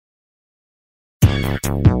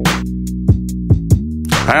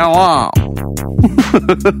Hello.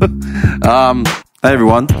 Hey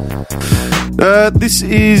everyone. This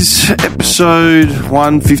is episode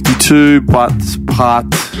 152, but part,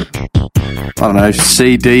 I don't know,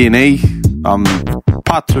 C, D, and E.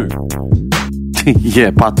 Part 2.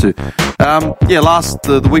 Yeah, part 2.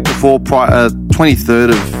 The week before,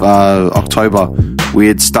 23rd of October, we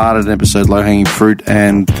had started an episode, Low Hanging Fruit,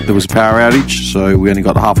 and there was a power outage, so we only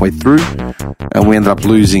got halfway through, and we ended up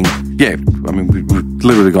losing. Yeah, I mean, we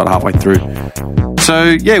literally got halfway through. So,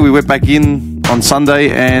 yeah, we went back in on Sunday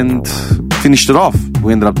and finished it off.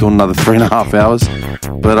 We ended up doing another 3.5 hours,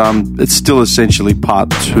 but it's still essentially part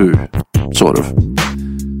 2, sort of.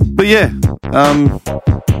 But yeah, I mean,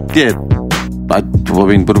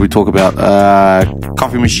 what do we talk about?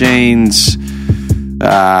 Coffee machines,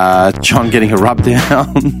 John getting a rub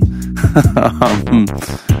down.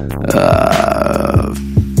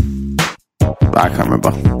 I can't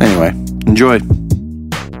remember. Anyway, enjoy.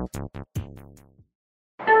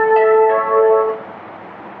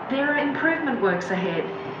 There are improvement works ahead,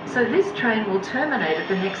 so this train will terminate at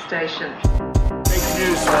the next station. Fake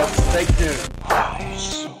news, folks. Fake news.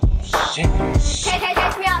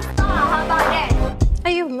 Are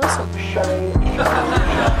you Muslim?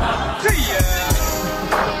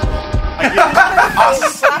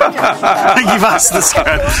 You've asked this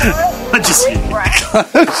guy.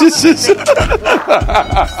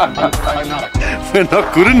 We're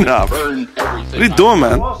not good enough. What are you doing,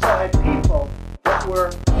 man? What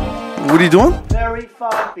are you doing? Very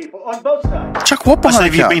fine people on both sides. Chuck what behind the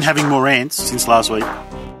Have you couch? been having more ants since last week?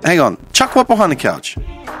 Hang on. Chuck what behind the couch?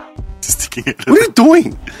 Sticking it. What are you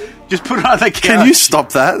doing? Just put it on the couch. Can you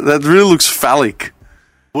stop that? That really looks phallic.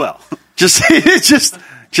 Well,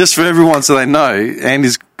 Just for everyone so they know,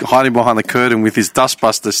 Andy's hiding behind the curtain with his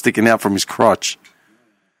dustbuster sticking out from his crotch.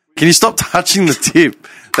 Can you stop touching the tip?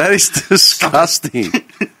 That is disgusting.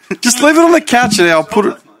 Just leave it on the couch and I'll put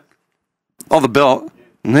it... Oh, the belt.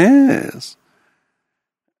 Yes.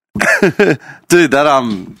 Dude,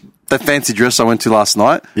 that fancy dress I went to last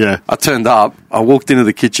night, Yeah. I turned up, I walked into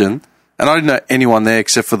the kitchen, and I didn't know anyone there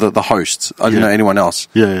except for the hosts. I didn't know anyone else.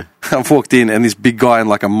 yeah. I walked in, and this big guy in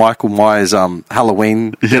like a Michael Myers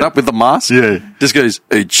Halloween get up with the mask, just goes,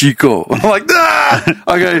 "Hey, Chico." I'm like, "Ah!"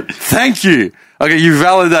 I go, "Thank you." I go, "You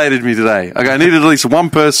validated me today." I go, "I needed at least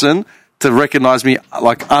one person to recognize me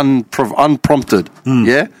like unprompted."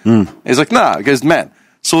 Yeah? He's like, "Nah." He goes, "Man,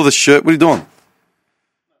 saw the shirt. What are you doing?"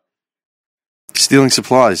 "Stealing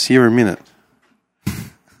supplies. Here in a minute."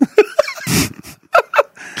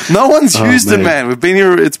 No one's used it, man. We've been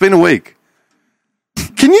here. It's been a week.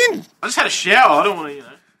 Can you? I just had a shower. I don't want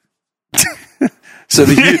to, So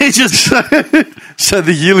the so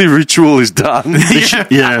the yearly ritual is done.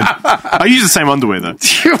 Yeah. I use the same underwear, though.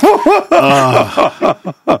 Just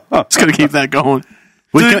got to keep that going.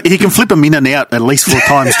 He can flip them in and out at least 4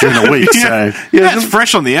 times during a week. So Yeah, it's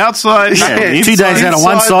fresh on the outside. back on the 2 inside. days out of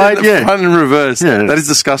one Inside, side. then the Yeah. front and reverse. Yeah. That is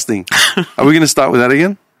disgusting. Are we going to start with that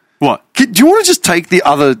again? What? Do you want to just take the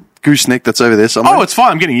other gooseneck that's over there somewhere? Oh, it's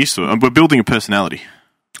fine. I'm getting used to it. We're building a personality.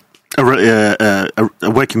 A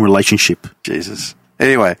working relationship. Jesus.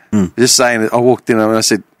 Anyway, just saying that I walked in and I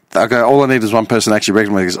said, all I need is one person to actually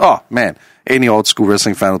recognize me. He goes, "Oh, man, any old school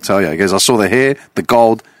wrestling fan will tell you." He goes, "I saw the hair, the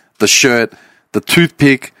gold, the shirt, the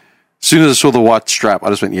toothpick. As soon as I saw the white strap, I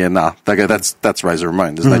just went, yeah, nah." They go, that's Razor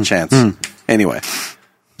Ramon. There's no chance." Anyway.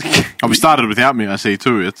 Oh, we started without me, I see,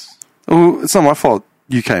 too. It's It's not my fault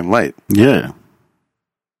you came late. Yeah.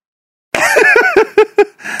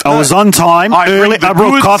 I was on time. I Early. bring the I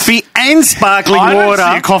brought goods. coffee and sparkling I don't water.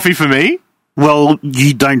 see a coffee for me. Well,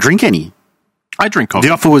 you don't drink any. I drink coffee.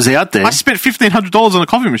 The offer was out there. I spent $1,500 on a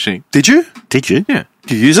coffee machine. Did you? Did you? Yeah.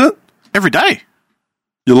 Do you use it? Every day.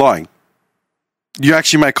 You're lying. You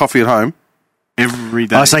actually make coffee at home? Every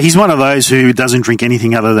day. I say he's one of those who doesn't drink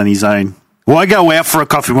anything other than his own. Why go out for a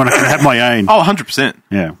coffee when I can have my own? Oh, 100%.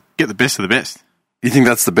 Yeah. Get the best of the best. You think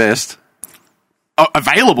that's the best? Oh,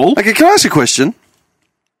 available? Okay, can I ask you a question?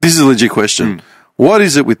 This is a legit question. What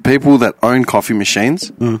is it with people that own coffee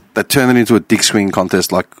machines that turn it into a dick swinging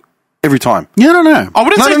contest like every time? Yeah, I don't know. I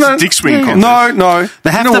wouldn't say it's a dick swing contest. No. They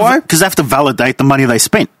have you know to, why? because they have to validate the money they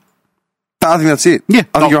spent. I think that's it. Yeah.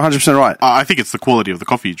 I think you're 100% right. I think it's the quality of the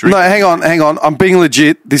coffee you drink. No, hang on. I'm being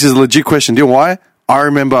legit. This is a legit question. Do you know why? I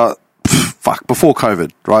remember, before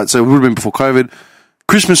COVID, right? So it would have been before COVID.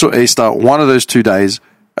 Christmas or Easter, one of those 2 days,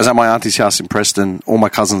 I was at my auntie's house in Preston. All my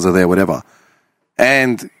cousins are there, whatever.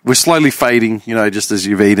 And we're slowly fading, just as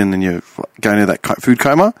you've eaten and you're going into that food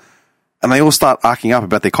coma. And they all start arcing up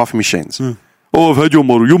about their coffee machines. oh, I've had your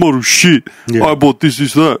model's shit. Yeah. I bought this,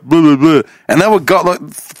 that, blah, blah, blah. And they were like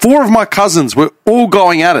 4 of my cousins were all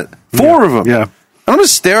going at it. 4 of them. Yeah. And I'm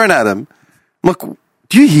just staring at them. I'm like,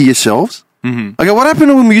 do you hear yourselves? Mm-hmm. I go, what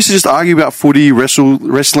happened when we used to just argue about footy,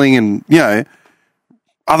 wrestling, and,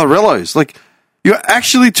 other rellos? Like, you're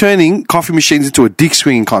actually turning coffee machines into a dick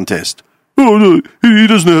swinging contest. Oh, no, he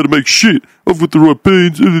doesn't know how to make shit. I've got the right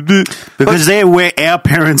beans. Because they're where our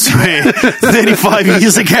parents were 35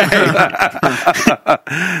 years ago.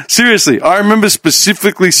 Seriously, I remember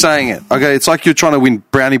specifically saying it. Okay, it's like you're trying to win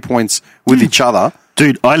brownie points with each other.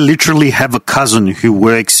 Dude, I literally have a cousin who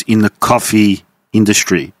works in the coffee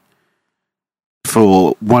industry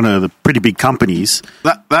for one of the pretty big companies.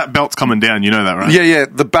 That belt's coming down, you know that, right? Yeah,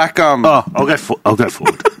 the back... Oh, I'll go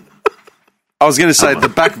forward. I was going to say the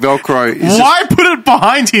back Velcro is... Why put it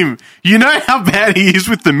behind him? You know how bad he is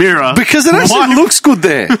with the mirror. Because it actually looks good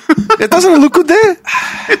there. It doesn't look good there?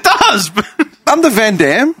 It does, but... Under Van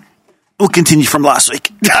Damme. We'll continue from last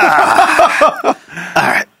week. All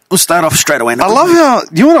right. We'll start off straight away. I love how...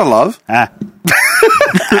 You know what I love?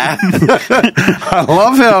 I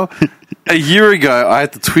love how a year ago I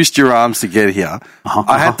had to twist your arms to get here.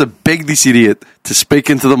 I had to beg this idiot to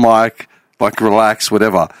speak into the mic, like relax,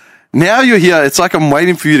 whatever. Now you're here. It's like I'm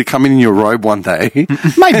waiting for you to come in your robe one day.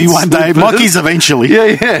 Maybe one day. Mockies eventually.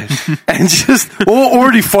 Yeah. And just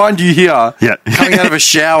already find you here coming out of a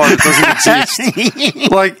shower that doesn't exist.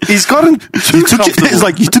 Like, he's gotten too comfortable. It's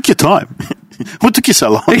like, you took your time. What took you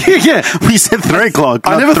so long? Yeah. We said 3 o'clock.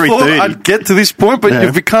 I never 3:30. thought I'd get to this point, but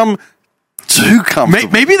you've become too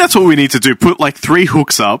comfortable. Maybe that's what we need to do. Put like 3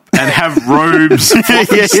 hooks up and have robes,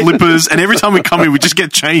 fluffy slippers, and every time we come in, we just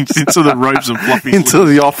get changed into the robes and fluffy into slippers.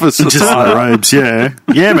 the office. Just the robes, yeah.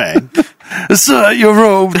 Yeah, man. Sir, your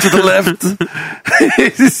robe to the left.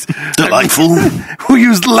 Delightful. We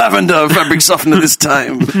used lavender fabric softener this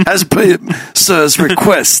time, as per sir's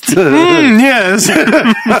request. Yes. Do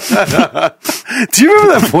you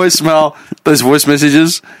remember that voicemail, those voice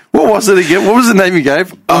messages? What was it again? What was the name you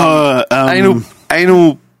gave?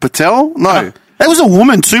 Anil Patel? No. That was a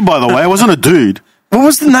woman too, by the way. It wasn't a dude. What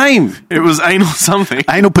was the name? It was anal something.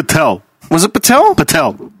 Anil Patel. Was it Patel?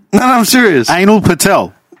 Patel. No, I'm serious. Anil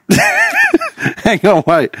Patel. Hang on,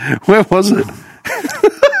 wait. Where was it?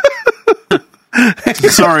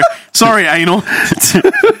 Sorry, anal.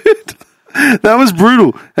 That was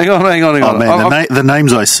brutal. Hang on. Oh, man, the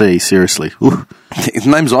names I see, seriously. Ooh.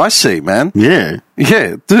 Names I see, man. Yeah.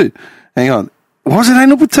 Yeah, dude. Hang on. Was it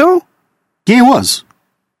Anil Patel? Yeah, it was.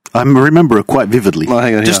 I remember it quite vividly. Oh,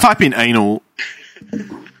 hang on. Just type in anal.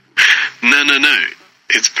 No.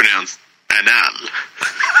 It's pronounced anal.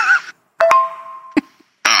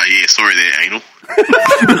 Yeah, sorry there, anal.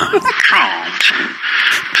 Prompt.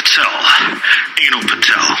 Patel. Anal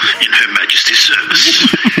Patel in Her Majesty's service.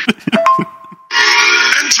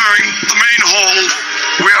 Entering the main hall,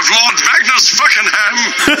 we have Lord Magnus Buckingham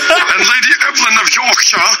and Lady Evelyn of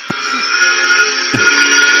Yorkshire.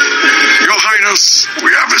 Your Highness,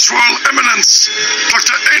 we have His Royal Eminence,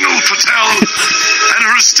 Dr. Anil Patel, and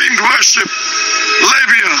her esteemed worship,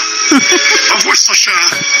 Labia of Worcestershire.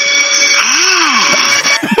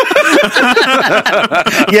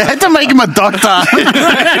 You had to make him a doctor.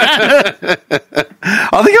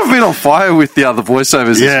 I think I've been on fire with the other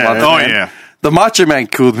voiceovers this month. Oh, man. yeah. The Macho Man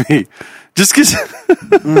killed me. Just because...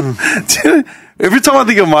 Every time I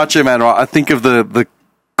think of Macho Man, right, I think of the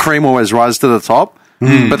cream always rises to the top.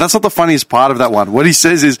 But that's not the funniest part of that one. What he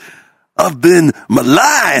says is, I've been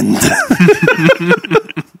maligned.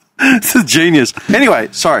 It's a genius. Anyway,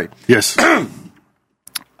 sorry. Yes.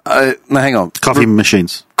 No, hang on. Coffee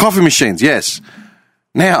machines. Coffee machines, yes.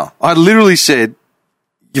 Now, I literally said,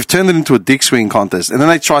 you've turned it into a dick swing contest. And then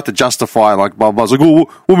they tried to justify, like, blah, blah. I was like, oh,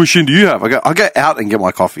 what machine do you have? I go out and get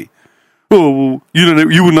my coffee. Oh, well,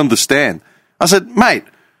 you wouldn't understand. I said, mate,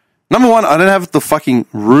 number one, I don't have the fucking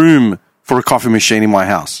room for a coffee machine in my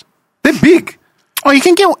house. They're big. Oh, you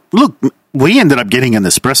can get... Look, we ended up getting an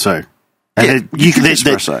espresso. Yeah, you drink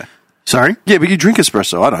espresso. Sorry? Yeah, but you drink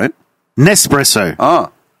espresso. I don't. Nespresso.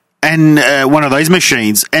 Ah. And one of those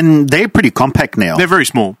machines, and they're pretty compact now. They're very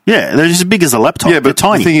small. Yeah, they're just as big as a laptop. Yeah, but they're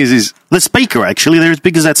tiny. the thing is... The speaker, actually, they're as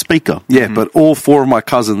big as that speaker. Yeah, but all 4 of my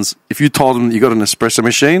cousins, if you told them you got an espresso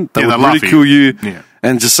machine, they would they'd laugh at ridicule you Yeah.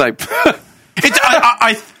 and just say...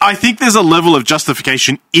 I think there's a level of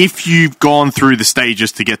justification if you've gone through the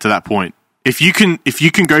stages to get to that point. If you can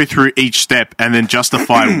go through each step and then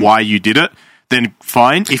justify why you did it, then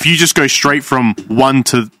fine. If you just go straight from 1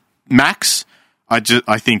 to max, I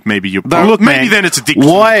think maybe you're... Look, maybe man, then it's a dick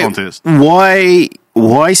swing contest. Why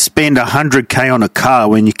why spend 100K on a car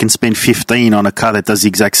when you can spend 15 on a car that does the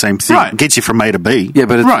exact same thing? Right. It gets you from A to B. Yeah,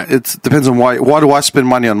 but it depends on why. Why do I spend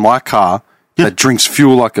money on my car that drinks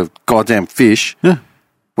fuel like a goddamn fish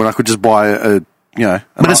when I could just buy a But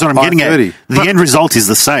that's what I'm getting at. i30? The end result is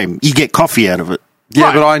the same. You get coffee out of it. Yeah,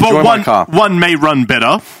 Right, but I enjoy one, my car. One may run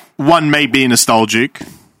better. One may be nostalgic.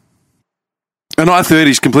 An i30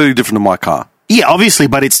 is completely different to my car. Yeah, obviously,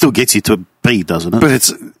 but it still gets you to B, doesn't it? But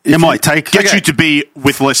it might take... Get you to be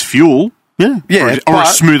with less fuel. Yeah. Yeah, Or a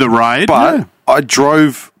smoother ride. But I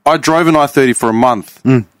drove an i30 for a month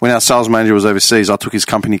when our sales manager was overseas. I took his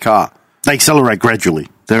company car. They accelerate gradually.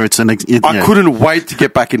 I I couldn't wait to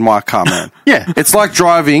get back in my car, man. Yeah. It's like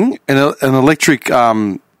driving an electric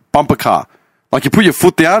bumper car. Like you put your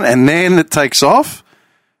foot down and then it takes off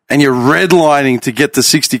and you're redlining to get to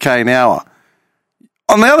 60k an hour.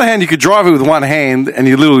 On the other hand, you could drive it with one hand and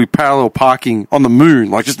you're literally parallel parking on the moon.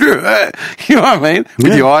 Like just, you know what I mean?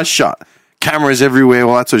 With your eyes shut. Cameras everywhere,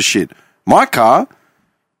 all that sort of shit. My car,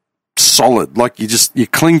 solid. Like you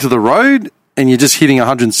cling to the road and you're just hitting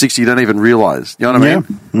 160, you don't even realise. You know what I mean?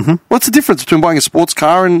 Mm-hmm. What's the difference between buying a sports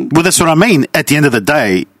car and... Well, that's what I mean. At the end of the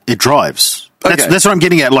day, it drives. That's what I'm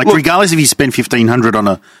getting at. Like, regardless if you spend $1,500 on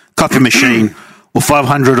a coffee machine or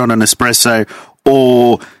 $500 on an espresso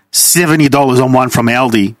or $70 on one from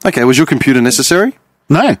Aldi. Okay, was your computer necessary?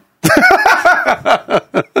 No.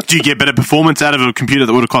 Do you get better performance out of a computer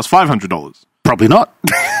that would have cost $500? Probably not.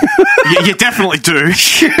 You definitely do.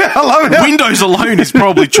 I love it. Windows alone is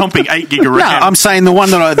probably chomping 8 gig of No, RAM. I'm saying the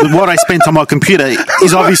one what I spent on my computer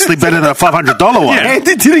is obviously better than a $500 one. Yeah.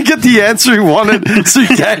 Andy didn't get the answer he wanted, so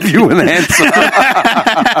he gave you an answer. But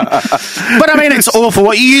I mean, it's all for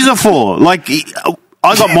what you use it for. Like,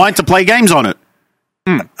 I got mine to play games on it.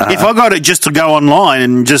 If I got it just to go online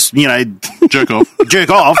and just, jerk off. jerk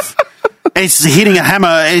off, it's hitting a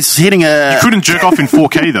hammer, it's hitting a... You couldn't jerk off in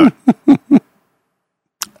 4K, though.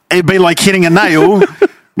 It'd be like hitting a nail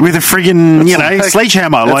with a friggin',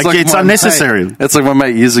 sledgehammer. Like, it's unnecessary. Mate. It's like my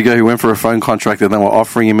mate years ago who went for a phone contract and they were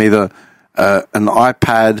offering him either an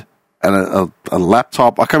iPad and a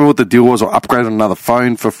laptop. I can't remember what the deal was, or upgrade on another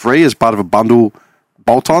phone for free as part of a bundle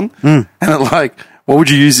bolt-on. And what would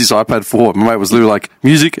you use this iPad for? My mate was literally like,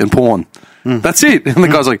 music and porn. That's it. And the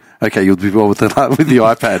guy's like, okay, you'll do well with the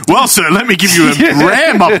iPad. Well, sir, let me give you a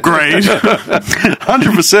RAM upgrade.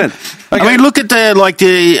 100%. Okay. I mean, look at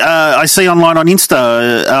I see online on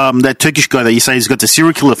Insta, that Turkish guy that you say has got the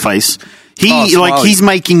serial killer face. He's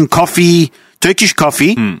making coffee, Turkish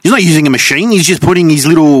coffee. He's not using a machine. He's just putting his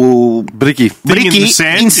little Bricky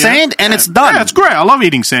in sand, and it's done. Yeah, it's great. I love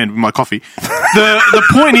eating sand with my coffee. The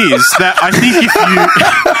point is that I think if you...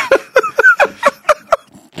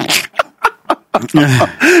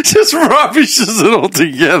 just rubbishes it all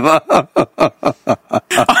together.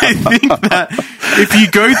 I think that if you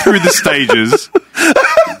go through the stages,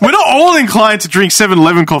 we're not all inclined to drink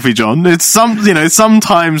 7-Eleven coffee, John. It's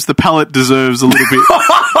sometimes the palate deserves a little bit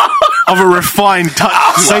of a refined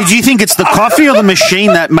touch. So do you think it's the coffee or the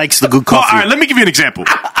machine that makes the good Well, coffee? all right, let me give you an example.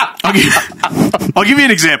 I'll give you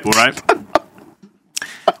an example, right?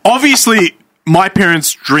 Obviously, my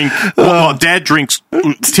parents drink... Well, Dad drinks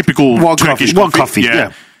typical Turkish coffee.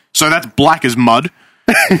 Yeah. So that's black as mud.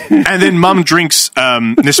 And then Mum drinks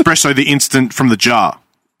Nespresso, the instant from the jar,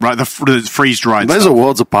 right? The freeze-dried Those stuff. are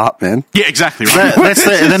worlds apart, man. Yeah, exactly. Right? That's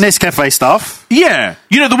the Nescafe stuff. Yeah.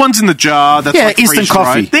 The ones in the jar. That's like instant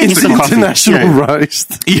coffee. freeze-dried. Instant coffee. International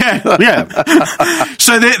roast. Yeah. Yeah.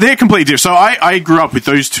 So they're completely different. So I grew up with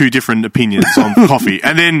those two different opinions on coffee.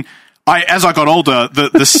 And then as I got older,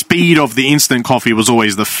 the speed of the instant coffee was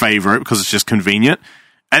always the favorite because it's just convenient.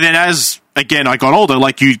 And then I got older,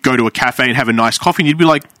 like you'd go to a cafe and have a nice coffee and you'd be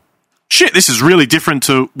like, shit, this is really different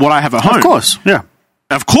to what I have at home. Of course, yeah.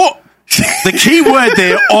 Of course. The key word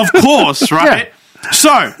there, of course, right? Yeah.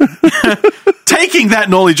 So, taking that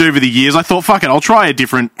knowledge over the years, I thought, fuck it, I'll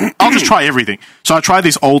just try everything. So I tried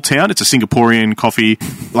this Old Town. It's a Singaporean coffee,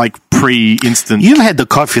 like pre-instant. You've had the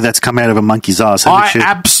coffee that's come out of a monkey's ass, haven't you?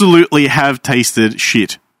 I absolutely have tasted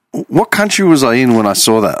shit. What country was I in when I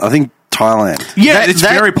saw that? I think Thailand. Yeah, it's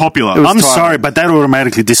very popular. I'm sorry, but that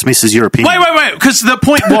automatically dismisses your opinion. Wait, because the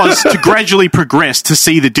point was to gradually progress to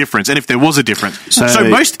see the difference, and if there was a difference. So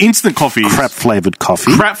most instant coffees... Crap-flavoured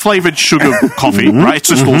coffee. Crap-flavoured sugar coffee, right? It's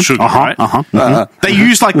just all sugar, right? They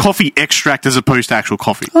use like coffee extract as opposed to actual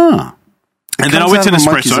coffee. And then I went to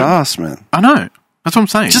Nespresso. Ass, man. I know. That's what I'm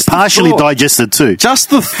saying. Just partially digested too.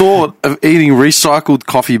 Just the thought of eating recycled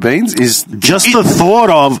coffee beans is... Just the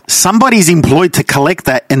thought of somebody's employed to collect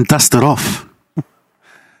that and dust it off.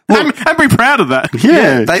 I'm pretty proud of that.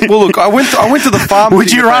 Yeah. Well, look, I went to the farm.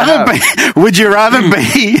 Would you rather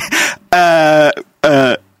be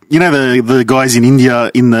the guys in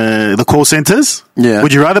India in the call centers? Yeah.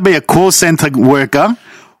 Would you rather be a call center worker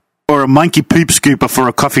or a monkey poop scooper for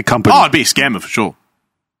a coffee company? Oh, I'd be a scammer for sure.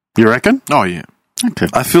 You reckon? Oh, yeah. Okay.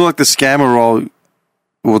 I feel like the scammer role,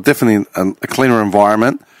 well, definitely a cleaner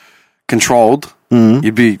environment, controlled.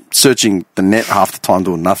 You'd be searching the net half the time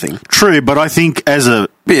doing nothing. True, but I think But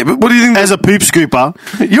what do you think? as a poop scooper,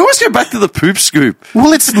 You always go back to the poop scoop.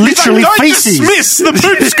 well, it's literally Don't feces. dismiss the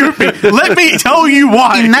poop scooping. Let me tell you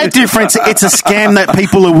why. In that difference, it's a scam that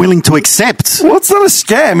people are willing to accept. Well, it's not a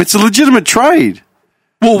scam. It's a legitimate trade.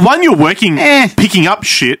 Well, one you're working Eh. picking up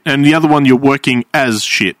shit, and the other one you're working as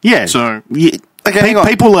shit. Yeah. So Okay, hang on.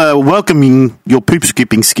 people are welcoming your poop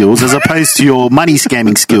scooping skills as opposed to your money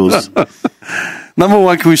scamming skills. Number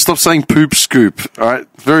one, can we stop saying poop scoop? All right,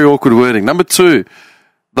 very awkward wording. Number two,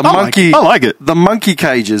 the monkey. I like it. The monkey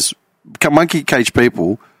cage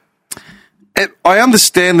people. I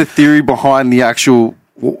understand the theory behind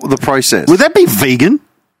the process. Would that be vegan?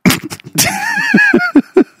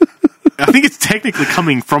 I think it's technically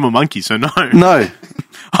coming from a monkey, so no. No.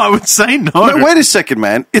 I would say no. No, wait a second,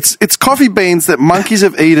 man. It's coffee beans that monkeys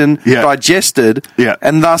have eaten, Yeah. digested, Yeah.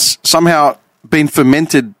 and thus somehow been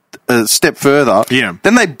fermented a step further. Yeah.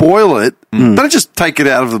 Then they boil it. They don't just take it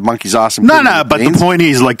out of the monkey's ass and put it in the But beans. the point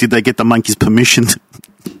is, like, did they get the monkey's permission to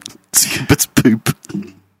scoop its poop?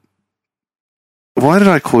 Why did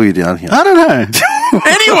I call you down here? I don't know.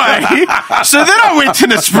 Anyway, so then I went to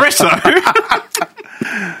Nespresso.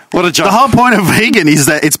 What a The joke. whole point of vegan is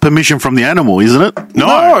that it's permission from the animal, isn't it?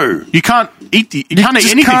 No. You can't eat you can't eat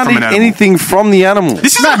Just anything can't from an eat animal. anything from the animal.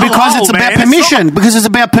 This is No, because it's about permission. Because it's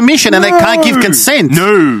about permission, and they can't give consent.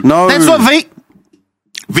 No. No. That's what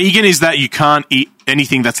Vegan is that you can't eat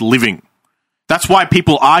anything that's living. That's why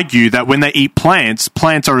people argue that when they eat plants,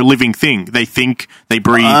 plants are a living thing. They think, they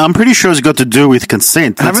breathe. I'm pretty sure it's got to do with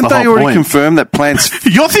consent. That's Haven't the they whole already point. confirmed that plants...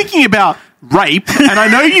 You're thinking about rape, and I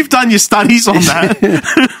know you've done your studies on that,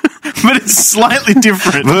 but it's slightly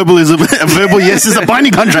different. Verbal yes is a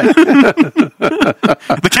binding contract.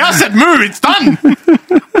 The cow said moo, it's done.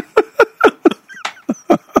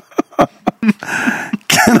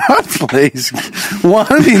 Can I please?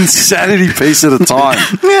 One insanity piece at a time.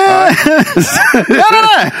 I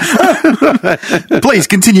don't know. Please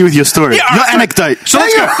continue with your story. Yeah, your alright, anecdote. So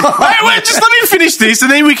let's go. Wait, just let me finish this,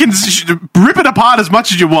 and then we can rip it apart as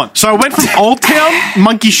much as you want. So I went from Old Town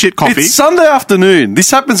monkey shit coffee. It's Sunday afternoon.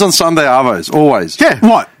 This happens on Sunday arvos, always. Yeah.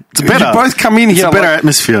 What? It's better. You both come in It's here a better like,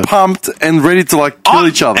 atmosphere. pumped and ready to kill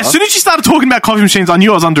each other. As soon as you started talking about coffee machines, I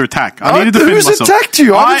knew I was under attack. I needed to defend who's myself. attacked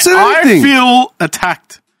you? I haven't said anything. I feel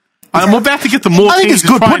attacked. I'm about to get the more. I think teams it's to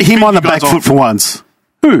good. try Put and him fend on the you guys back foot off. for once.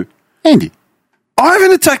 Who? Andy. I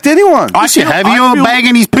haven't attacked anyone. Yes, you have. You were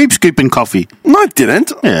bagging his poop scooping coffee. No, I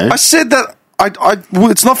didn't. Yeah. I said that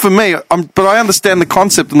well, it's not for me, but I understand the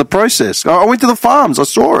concept and the process. I went to the farms. I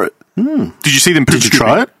saw it. Did you see them poop Did you scooping?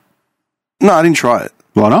 try it? No, I didn't try it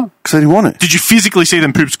Why not? because I didn't want it. Did you physically see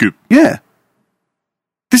them poop scoop? Yeah.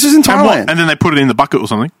 This is in And Thailand. what? And then they put it in the bucket or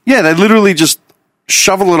something. Yeah, they literally just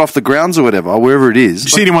shovel it off the grounds or whatever, wherever it is.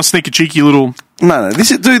 Did you see anyone sneak a cheeky little? No. This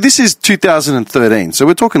is 2013, so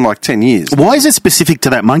we're talking like 10 years. Why is it specific to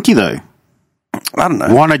that monkey, though? I don't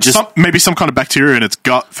know. Why not just... Maybe some kind of bacteria in its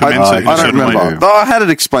gut I fermented. in a don't certain way. remember. Though I had it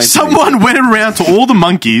explained to me. Someone went around to all the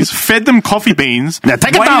monkeys, fed them coffee beans. Now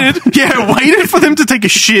take a dump. waited for them to take a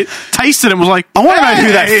shit, tasted it, and was like, I want to know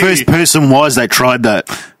who that "Hey." first person was that tried that.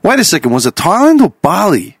 Wait a second, was it Thailand or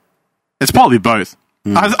Bali? It's probably both.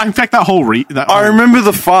 In fact, that whole I remember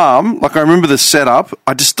the farm, I remember the setup.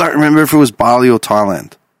 I just don't remember if it was Bali or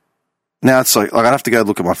Thailand. Now it's like I'd have to go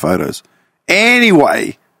look at my photos.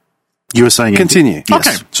 Anyway, You were saying... continue. Yes,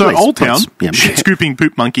 Okay, so please, Old Town, please. Yeah. shit scooping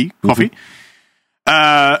poop monkey coffee.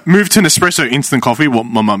 Moved to Nespresso instant coffee, what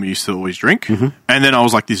my mum used to always drink, and then I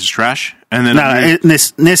was like, "This is trash." And then I moved-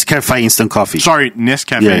 Nescafe instant coffee. sorry,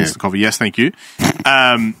 Nescafe Yeah, yeah. instant coffee. Yes, thank you. We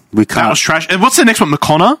That can't. was trash. And what's the next one?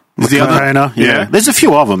 Makona is the other. Makona, yeah. Yeah. There's a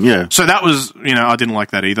few of them, yeah. So that was, I didn't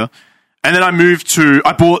like that either. And then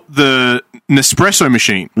I bought the Nespresso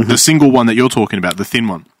machine, the single one that you're talking about, the thin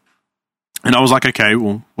one. And I was like, okay,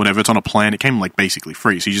 well, whatever. It's on a plan. It came like basically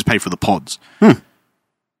free, so you just pay for the pods.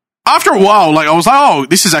 After a while, I was like, oh,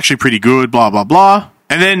 this is actually pretty good, blah, blah, blah.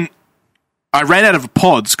 And then I ran out of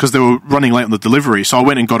pods because they were running late on the delivery, so I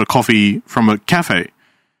went and got a coffee from a cafe.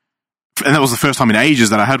 And that was the first time in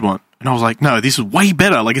ages that I had one. And I was like, no, this is way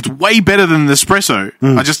better. It's way better than the espresso.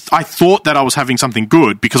 I thought that I was having something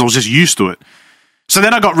good because I was just used to it. So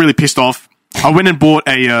then I got really pissed off. I went and bought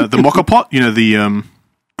the mocha pot, the,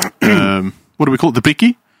 what do we call it? The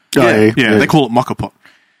Bicky? Oh, Yeah, they call it mocha pot.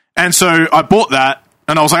 And so I bought that.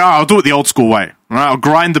 And I was like, I'll do it the old school way. Right? I'll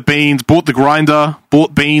grind the beans, bought the grinder,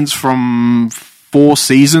 bought beans from Four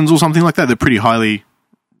Seasons or something like that. They're pretty highly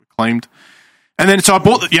acclaimed. And then, so I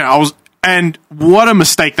bought and what a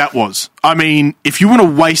mistake that was. I mean, if you want to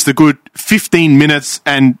waste a good 15 minutes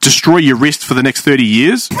and destroy your wrist for the next 30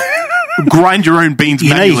 years, grind your own beans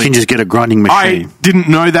manually. You can just get a grinding machine. I didn't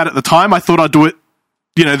know that at the time. I thought I'd do it,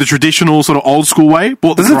 the traditional sort of old school way.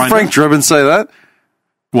 Bought the Doesn't grinder. Frank Drebin say that?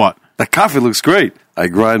 What? That coffee looks great. I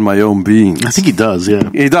grind my own beans. I think he does, yeah.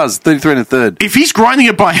 He does, 33 and a third. If he's grinding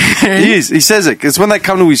it by hand... He is. He says it. It's when they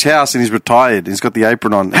come to his house and he's retired and he's got the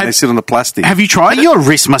apron on and they sit on the plastic. Have you tried it? Your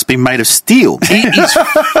wrist must be made of steel. It is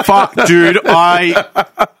fucked, dude.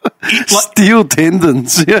 Steel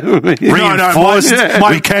tendons. Reinforced.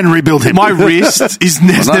 We can rebuild him. My wrist has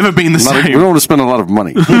never been the same. We don't want to spend a lot of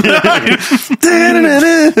money.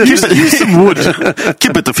 Use some wood.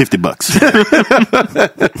 Keep it to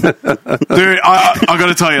 $50. Dude, I got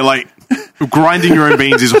to tell you, grinding your own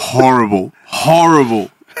beans is horrible.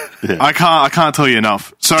 Horrible. Yeah. I can't tell you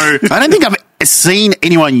enough. So I don't think I've seen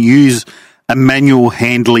anyone use a manual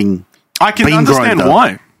handling. I can bean understand grinder.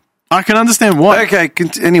 why. I can understand why. Okay,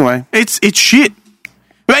 anyway. It's shit.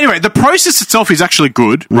 But anyway, the process itself is actually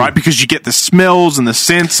good, right? Because you get the smells and the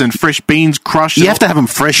scents and fresh beans crushed. You have to have them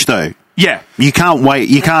fresh, though. Yeah. You can't wait.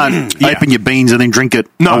 You can't open your beans and then drink it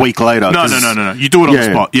a week later. No. You do it on the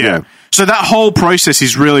spot. Yeah. So that whole process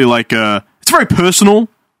is really it's very personal,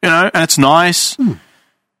 and it's nice,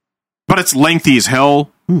 but it's lengthy as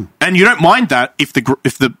hell. And you don't mind that if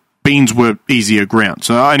the beans were easier ground.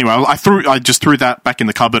 So anyway, I just threw that back in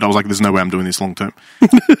the cupboard. I was like, there's no way I'm doing this long term.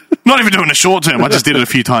 Not even doing it short term. I just did it a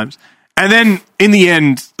few times. And then in the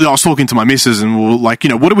end, I was talking to my missus and we were like,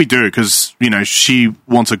 what do we do? Because, she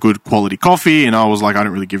wants a good quality coffee. And I was like, I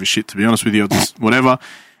don't really give a shit, to be honest with you. Just whatever.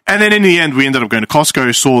 And then in the end, we ended up going to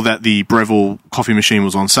Costco, saw that the Breville coffee machine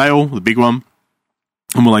was on sale, the big one.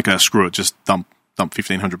 And we're like, screw it, just dump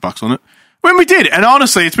 $1,500 on it. When we did. And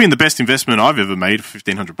honestly, it's been the best investment I've ever made for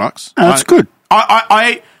 $1,500. Oh, that's good.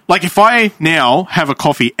 I if I now have a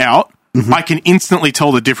coffee out, I can instantly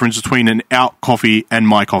tell the difference between an out coffee and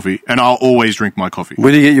my coffee, and I'll always drink my coffee.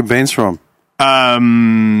 Where do you get your beans from?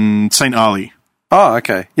 St. Ali. Oh,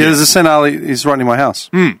 okay. Yeah, there's a St. Ali. It's right near my house.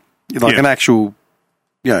 An actual,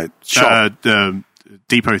 shop.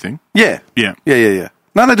 Depot thing. Yeah.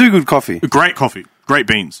 No, they do good coffee. Great coffee. Great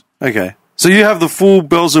beans. Okay. So you have the full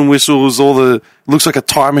bells and whistles, looks like a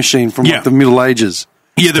time machine from the Middle Ages.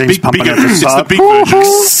 Yeah, the big it's the big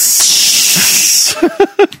version.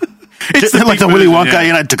 It's like the Willy Wonka,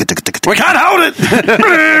 We can't hold it.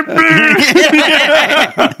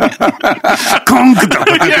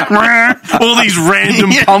 All these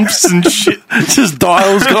random pumps and shit. Just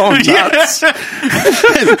dials going nuts. They've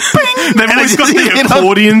always got the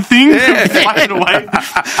accordion thing. Flying away.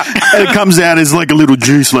 And it comes out as like a little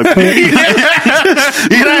juice. Like, in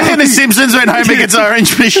The Simpsons when Homer gets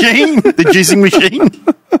orange machine, the juicing machine.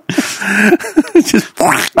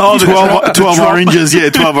 12 oranges. Yeah,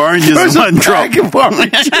 12 oranges. There's one drop. Of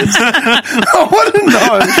oranges. I want to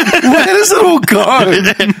know, where does it all go?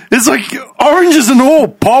 It's like oranges and all,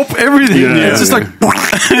 pulp, everything. It's just like...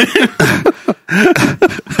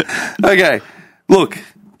 Okay, look.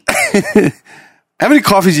 How many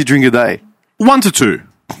coffees you drink a day? 1 to 2.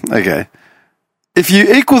 Okay. If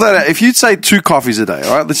you equal that out, if you'd say 2 coffees a day,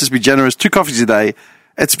 all right, let's just be generous, 2 coffees a day,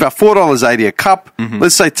 it's about $4.80 a cup.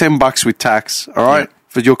 Let's say $10 with tax, all right,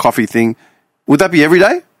 for your coffee thing. Would that be every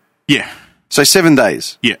day? Yeah. So 7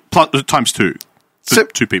 days? Yeah, plus, times 2. For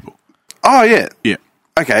 2 people. Oh, yeah. Yeah.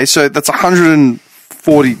 Okay, so that's $140...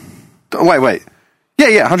 Wait.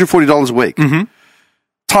 Yeah, $140 a week.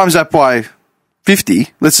 Times that by 50,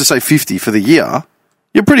 let's just say 50 for the year,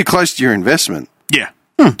 you're pretty close to your investment. Yeah.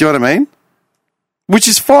 Do you know what I mean? Which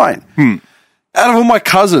is fine. Out of all my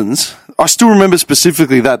cousins, I still remember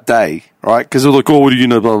specifically that day, right? Because they're like, oh, what do you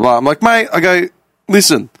know, blah, blah, blah. I'm like, mate, I go,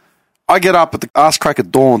 listen, I get up at the ass crack of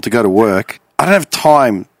dawn to go to work. I don't have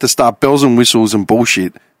time to start bells and whistles and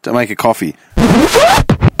bullshit to make a coffee.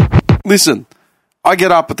 Listen, I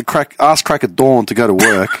get up at the ass crack of dawn to go to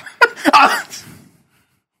work.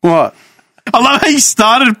 What? I love how you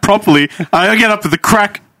started properly. I get up at the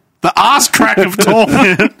ass crack of dawn.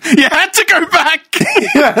 You had to go back.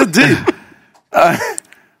 Yeah, I did. I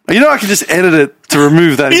can just edit it to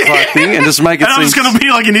remove that entire thing and just make it and I'm just going to be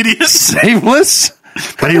like an idiot. Seamless.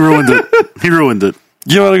 But he ruined it.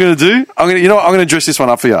 You know what I'm going to do? I'm going to dress this one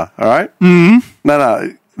up for you, all right? Mm-hmm.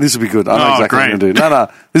 No, this will be good. I know exactly great. what I'm going to do.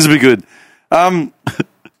 No, this will be good.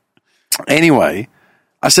 Anyway,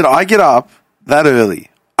 I said I get up that early.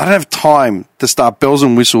 I don't have time to start bells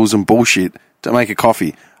and whistles and bullshit to make a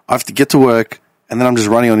coffee. I have to get to work and then I'm just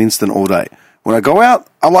running on instant all day. When I go out,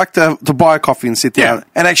 I like to buy a coffee and sit down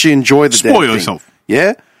and actually enjoy the damn Spoil thing. yourself.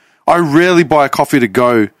 Yeah, I rarely buy a coffee to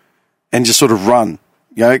go and just sort of run,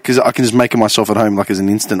 because I can just make it myself at home, like as an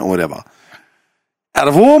instant or whatever. Out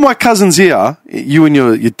of all my cousins here, you and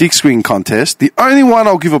your dick swing contest, the only one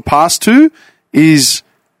I'll give a pass to is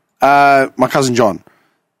my cousin John.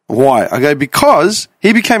 Why? I go, because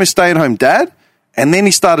he became a stay-at-home dad, and then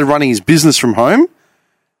he started running his business from home,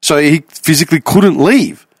 so he physically couldn't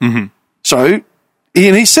leave. Mm-hmm. So,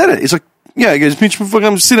 he said it. He's like, he goes, Mitch,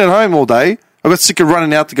 I'm sitting at home all day. I got sick of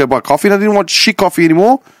running out to go buy coffee, and I didn't want shit coffee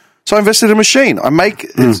anymore, so I invested in a machine. I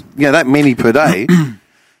make that many per day.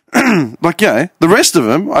 The rest of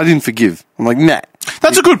them, I didn't forgive. I'm like, nah.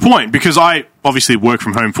 That's a good point, because I obviously work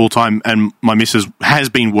from home full-time, and my missus has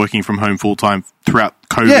been working from home full-time throughout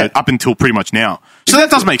COVID up until pretty much now. So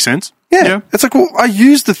that does make sense. Yeah. It's like, well, I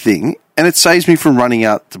use the thing, and it saves me from running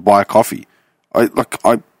out to buy a coffee.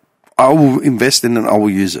 I will invest in it and I will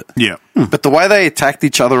use it. Yeah. But the way they attacked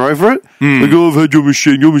each other over it, like, I've had your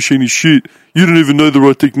machine is shit. You don't even know the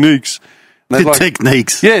right techniques.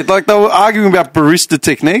 Techniques. Yeah, like they were arguing about barista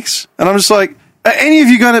techniques, and I'm just like, are any of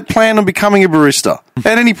you going to plan on becoming a barista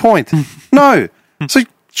at any point? No. So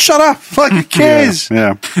shut up. Like, who cares?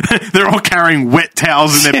 Yeah. They're all carrying wet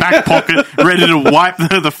towels in their back pocket, ready to wipe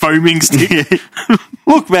the foaming stick.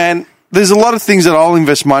 Look, man, there's a lot of things that I'll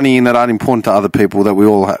invest money in that aren't important to other people that we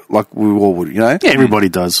all would, Yeah, everybody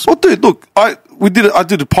does. Well, dude, look, I did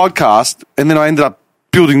a podcast, and then I ended up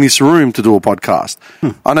building this room to do a podcast.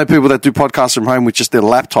 I know people that do podcasts from home with just their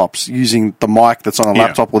laptops, using the mic that's on a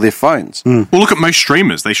laptop or their phones. Well, look at most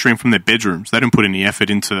streamers. They stream from their bedrooms. They don't put any effort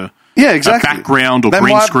into exactly. a background or they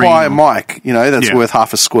green screen. They might buy a mic, that's worth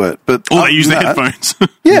half a squirt. But or they use their headphones.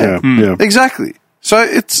 Yeah, exactly. So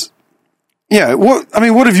it's... Yeah, what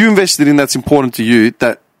have you invested in that's important to you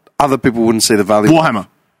that other people wouldn't see the value Warhammer. of?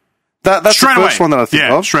 That's straight the first away. one that I think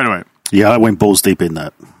of. Straight away. Yeah, I went balls deep in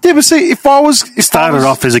that. Yeah, but see, if I was... Started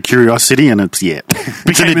off as a curiosity, and it's an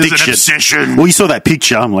addiction. An obsession. Well, you saw that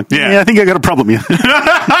picture. I'm like, I think I got a problem here.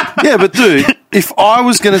 Yeah, but dude, if I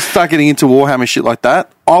was going to start getting into Warhammer shit like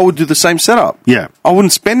that, I would do the same setup. Yeah. I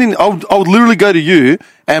wouldn't spend any... I would literally go to you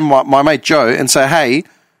and my mate Joe and say, hey,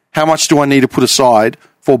 how much do I need to put aside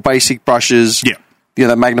for basic brushes? Yeah.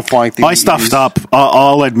 That magnifying thing. I stuffed up.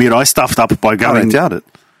 I'll admit, I stuffed up by going... I don't doubt it.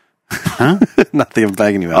 Huh? Nothing, I'm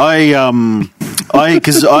bagging you out.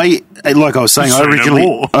 Because like I was saying, I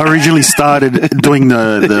originally started doing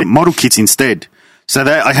the model kits instead. So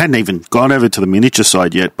that I hadn't even gone over to the miniature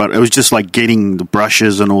side yet, but it was just like getting the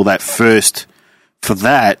brushes and all that first for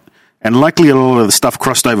that. And luckily, a lot of the stuff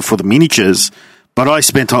crossed over for the miniatures. But I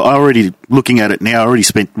already looking at it now, I already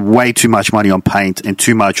spent way too much money on paint and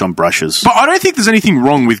too much on brushes. But I don't think there's anything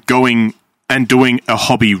wrong with going and doing a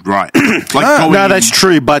hobby right. No, that's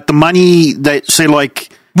true. But the money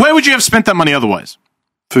where would you have spent that money otherwise?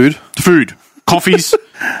 Food, coffees,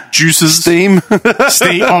 juices, steam.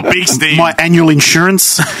 Oh, big steam. My annual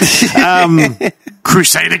insurance.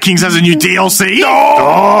 Crusader Kings has a new DLC.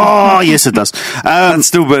 Oh, yes, it does. That's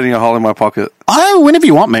still burning a hole in my pocket. Oh, whenever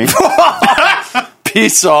you want, man.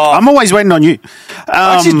 Piss off. I'm always waiting on you.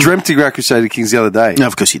 I actually dreamt to grab Crusader Kings the other day. No,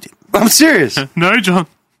 of course you did. I'm serious. No, John.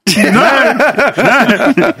 No.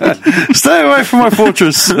 Stay away from my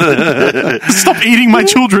fortress. Stop eating my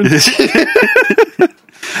children.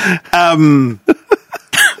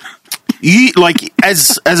 You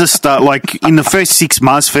as a start, like in the first 6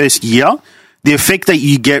 months, first year, the effect that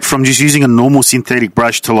you get from just using a normal synthetic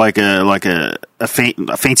brush to a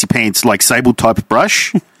fancy pants sable type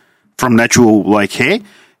brush from natural hair,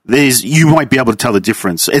 you might be able to tell the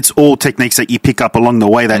difference. It's all techniques that you pick up along the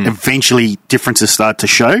way that eventually differences start to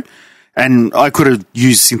show. And I could have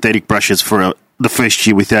used synthetic brushes for the first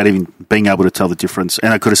year without even being able to tell the difference,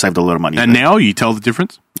 and I could have saved a lot of money. And now you tell the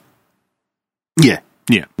difference? Yeah.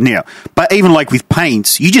 Yeah. Now, but even with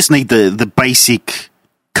paints, you just need the basic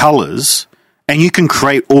colours, and you can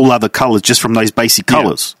create all other colours just from those basic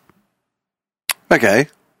colours. Okay.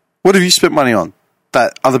 What have you spent money on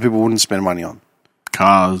that other people wouldn't spend money on?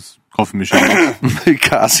 Cars, coffee machines.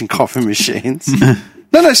 Cars and coffee machines.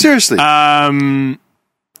 No, seriously. The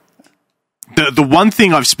one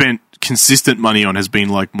thing I've spent consistent money on has been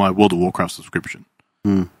my World of Warcraft subscription.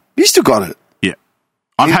 You still got it? Yeah.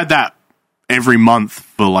 I've had that every month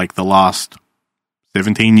for the last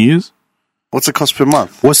 17 years. What's it cost per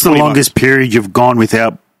month? What's the longest period you've gone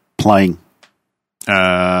without playing?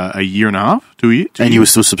 A year and a half, 2 years. And you were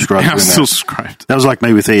still subscribed? I was still subscribed. That was like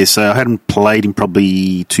me with ESA. I hadn't played in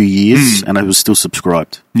probably 2 years, and I was still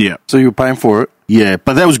subscribed. Yeah. So you were paying for it? Yeah,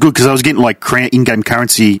 but that was good because I was getting in-game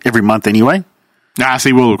currency every month anyway. Nah,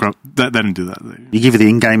 see, World of Warcraft, they didn't do that. You give you the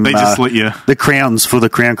in-game... They just let you... The crowns for the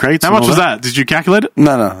crown crates. How much was that? Did you calculate it?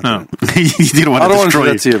 No. You didn't want to destroy I don't want to do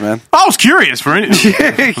that to you, man. I was curious for it.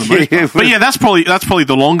 Yeah. But yeah, that's probably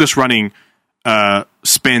the longest running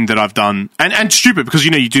spend that I've done. And stupid, because,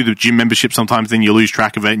 you do the gym membership sometimes, then you lose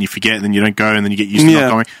track of it, and you forget, and then you don't go, and then you get used to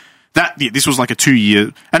not going. This was like a 2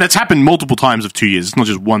 year, and it's happened multiple times of 2 years. It's not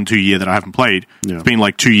just 1 2 year that I haven't played. Yeah. It's been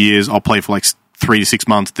like 2 years. I'll play for like 3 to 6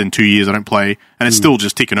 months, then 2 years I don't play, and it's still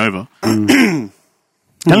just ticking over. The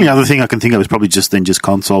only other thing I can think of is probably just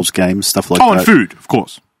consoles, games, stuff like that. Oh, and food, of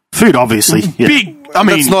course. Food, obviously. Yeah. Big. I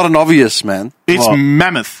mean, that's not an obvious, man. It's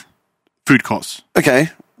mammoth food costs. Okay,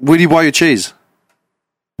 where do you buy your cheese?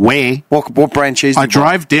 Where? What brand cheese? I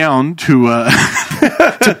drive down to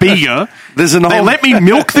to Bega. They let me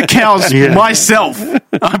milk the cows myself.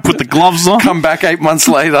 I put the gloves on. Come back 8 months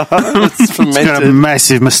later. It's fermented. It's got a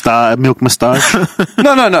massive milk moustache.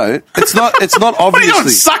 No. It's not obviously. What are you doing?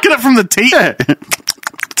 Sucking it from the teeth?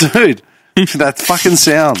 Dude, that fucking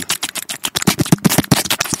sound.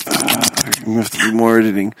 We have to do more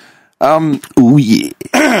editing. Oh,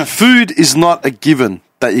 yeah. Food is not a given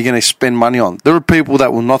that you're going to spend money on. There are people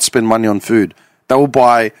that will not spend money on food. They will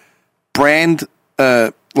buy budget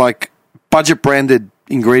branded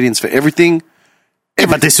ingredients for everything.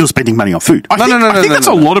 But they're still spending money on food. I think that's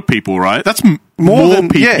a lot of people, right? That's more than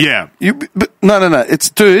people. Yeah. No. It's,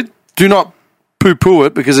 dude, do not poo-poo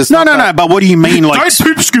it because it's No, but what do you mean? Like, don't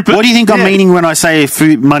poop scoop it. What do you think I'm meaning when I say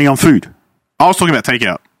money on food? I was talking about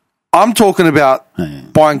takeout. I'm talking about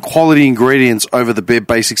buying quality ingredients over the bare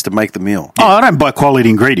basics to make the meal. Oh, I don't buy quality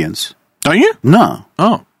ingredients. Don't you? No.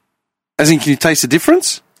 Oh. As in, can you taste the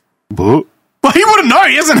difference? But well, he wouldn't know.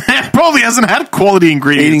 He probably hasn't had quality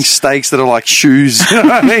ingredients. Eating steaks that are like shoes. You know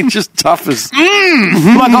what I mean? Just tough as...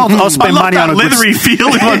 Like I'll spend money on a leathery feel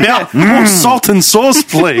in my mouth. More salt and sauce,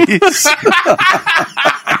 please.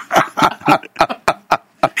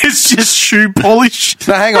 It's just shoe polish.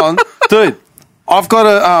 Now, hang on. Dude, I've got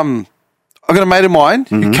a mate of mine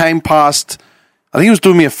who came past, I think he was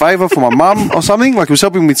doing me a favour for my mum or something, like he was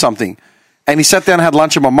helping me with something. And he sat down and had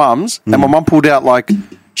lunch at my mum's, and my mum pulled out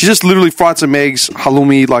she just literally fried some eggs,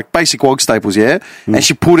 halloumi, like basic wog staples, and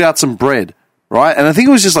she pulled out some bread, right? And I think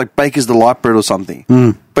it was just like Baker's Delight bread or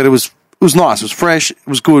something. But it was nice, it was fresh, it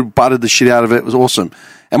was good, buttered the shit out of it, it was awesome.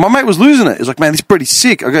 And my mate was losing it. He was like, man, this bread is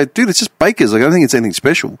sick. I go, dude, it's just Baker's. Like, I don't think it's anything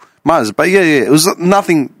special. Mars, but yeah. It was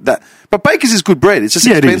nothing that... But Baker's is good bread. It's just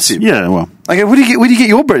expensive. Yeah, well... I go, where do you get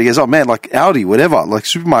your bread? He goes, oh, man, like Aldi, whatever, like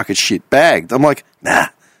supermarket shit, bagged. I'm like, nah.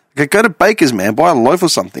 I go to Baker's, man, buy a loaf or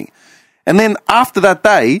something. And then after that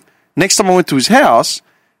day, next time I went to his house,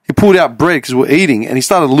 he pulled out bread because we were eating, and he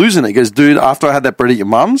started losing it. He goes, dude, after I had that bread at your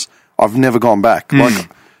mum's, I've never gone back. Like,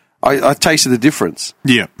 I tasted the difference.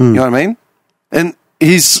 Yeah. You know what I mean? And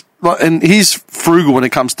he's frugal when it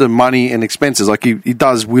comes to money and expenses. Like he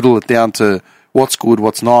does whittle it down to what's good,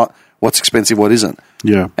 what's not, what's expensive, what isn't.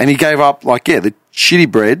 Yeah. And he gave up the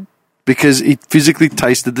shitty bread because he physically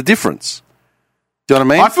tasted the difference. Do you know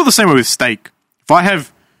what I mean? I feel the same way with steak. If I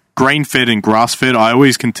have grain-fed and grass-fed, I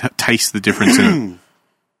always can taste the difference in it.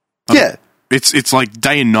 Yeah. It's like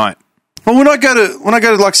day and night. Well, when I go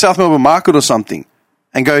to like South Melbourne Market or something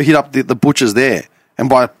and go hit up the butchers there and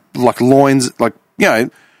buy like loins, like,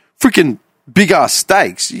 freaking big ass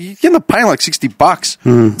steaks, you end up paying like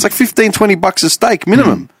 $60. It's like $15-20 a steak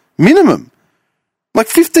minimum. Like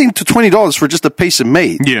 $15 to $20 for just a piece of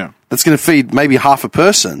meat. Yeah. That's going to feed maybe half a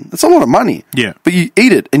person. That's a lot of money. Yeah. But you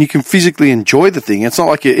eat it and you can physically enjoy the thing. It's not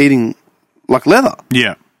like you're eating like leather.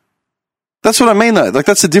 Yeah. That's what I mean though. Like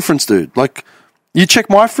that's the difference, dude. Like you check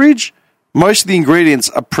my fridge, most of the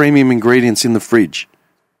ingredients are premium ingredients in the fridge.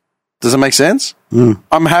 Does that make sense?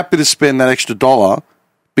 I'm happy to spend that extra $1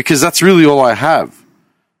 because that's really all I have.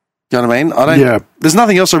 You know what I mean? There's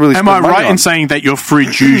nothing else I really spend money on. Am I right in saying that your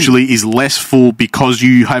fridge usually is less full because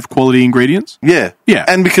you have quality ingredients? Yeah. Yeah.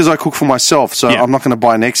 And because I cook for myself, so I'm not going to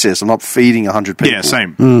buy in excess. I'm not feeding 100 people. Yeah,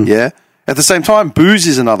 same. Yeah. At the same time, booze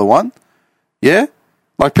is another one. Yeah.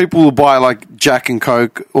 Like people will buy like Jack and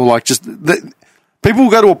Coke or like just... people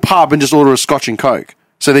will go to a pub and just order a Scotch and Coke.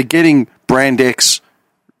 So they're getting Brand X,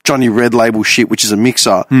 Johnny Red Label shit, which is a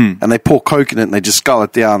mixer, and they pour Coke in it and they just scull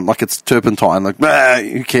it down like it's turpentine. Like,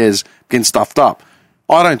 who cares? Getting stuffed up.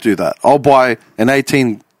 I don't do that. I'll buy an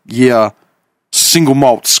 18-year single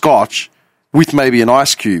malt Scotch with maybe an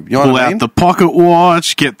ice cube. You know Pull what I mean? out the pocket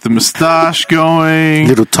watch, get the moustache going.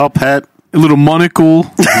 Little top hat. A little monocle.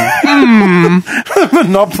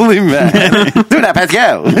 Monopoly, man. Do that,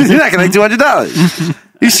 Pascal. You're not going to make $200.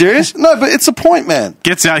 You serious? No, but it's a point, man.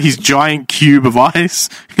 Gets out his giant cube of ice.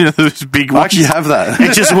 You know, those big I ones. actually have that.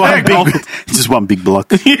 It's just one big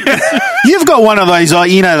block. You've got one of those,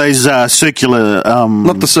 those circular.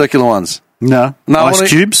 Not the circular ones. No, ice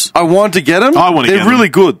cubes. I want to get them. I want to get them. They're really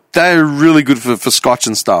good. They're really good for scotch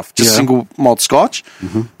and stuff. Just single malt scotch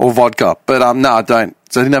or vodka. But no, I don't.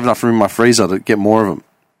 So I didn't have enough room in my freezer to get more of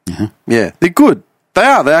them. Yeah, they're good. They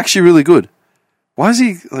are. They're actually really good. Why is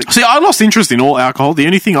he like... See, I lost interest in all alcohol. The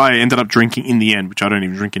only thing I ended up drinking in the end, which I don't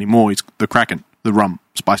even drink anymore, is the Kraken, the rum,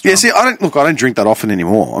 spiced rum. Yeah, see, I don't drink that often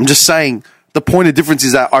anymore. I'm just saying the point of difference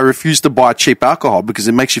is that I refuse to buy cheap alcohol because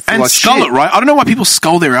it makes you feel and like scull shit. it, right? I don't know why people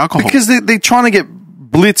scull their alcohol. Because they're trying to get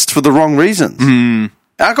blitzed for the wrong reasons.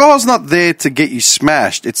 Alcohol's not there to get you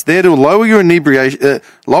smashed. It's there to lower your inebriation,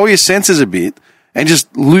 lower your senses a bit, and just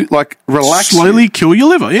relax. Slowly kill your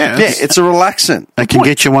liver, yeah. Yeah, it's a relaxant. I can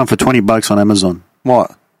get you one for $20 on Amazon.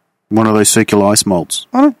 What? One of those circular ice molds.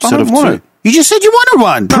 I don't want it. You just said you wanted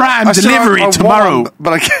one. Prime I said delivery I want tomorrow. one, but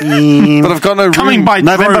but I've got no room. Coming by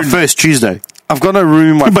November drone. 1st, Tuesday. I've got no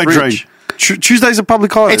room in my By fridge. Tuesday's a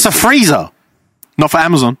public holiday. It's a freezer. Not for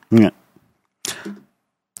Amazon. Yeah.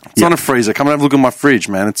 It's not a freezer. Come and have a look at my fridge,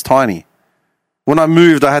 man. It's tiny. When I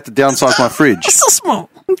moved, I had to downsize my fridge. So small.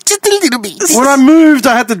 Just a little bit. When I moved,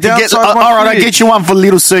 I had to downsize my all right, fridge. I'll get you one for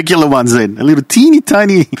little circular ones then. A little teeny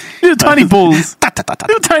tiny. Little tiny balls.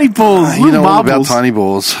 Little tiny balls. You know little all about marbles. tiny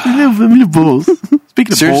balls. Little balls.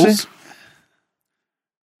 Speaking of Seriously? balls.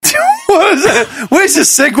 What is that? Where's the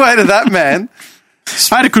segue to that, man?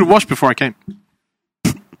 I had a good wash before I came.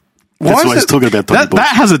 That's why he's talking about tiny That balls.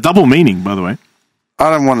 has a double meaning, by the way. I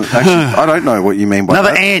don't want to. Actually, I don't know what you mean by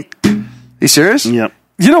Another that. ant. You serious? Yep.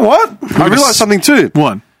 You know what? I realised something too.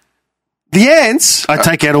 One. The ants. I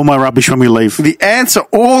take out all my rubbish when we leave. The ants are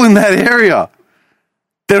all in that area.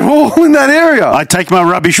 They're all in that area. I take my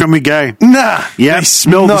rubbish when we go. Nah. Yeah. They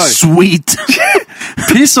smell No. the sweet.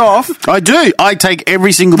 Piss off. I do. I take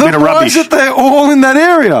every single bit of Why rubbish. is it they're all in that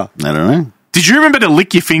area? I don't know. Did you remember to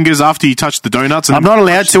lick your fingers after you touched the donuts? And I'm not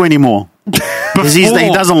allowed to anymore. Because he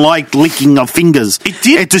doesn't like licking of fingers.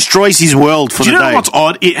 It destroys his world for Do the you know day. what's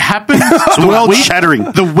odd? It happened It's world shattering.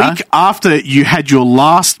 the week after you had your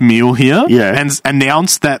last meal here Yeah. and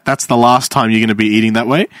announced that that's the last time you're going to be eating that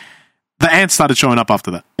way. The ants started showing up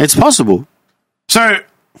after that. It's possible. So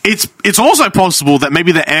it's also possible that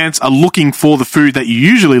maybe the ants are looking for the food that you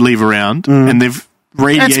usually leave around and they've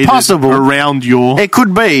radiated possible. around your... It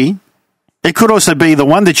could be. It could also be the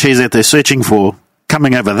Wonder Cheese that they're searching for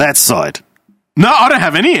coming over that side. No, I don't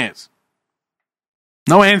have any ants.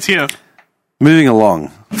 No ants here. Moving along.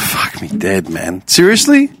 Fuck me dead, man.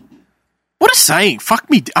 Seriously? What a saying. Fuck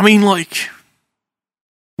me. I mean, like...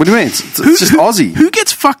 What do you mean? It's just Aussie. Who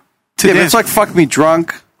gets fucked to Yeah, but death? it's like fuck me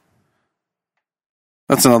drunk.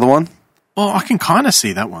 That's another one. Well, I can kind of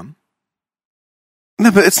see that one. No,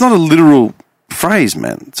 but it's not a literal phrase,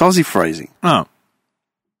 man. It's Aussie phrasing. Oh.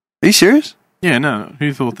 Are you serious? Yeah, no.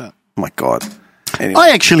 Who thought that? Oh my God. Anyway, I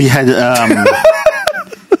actually had.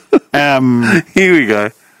 here we go.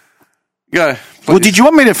 Go. Well, please. did you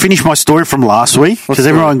want me to finish my story from last week? Because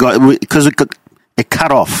story? everyone because it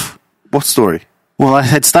cut off. What story? Well, I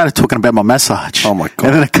had started talking about my massage. Oh, my God.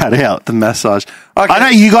 And then it cut out. The massage. Okay. I know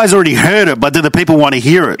you guys already heard it, but do the people want to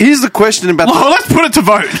hear it? Here's the question about Well, let's put it to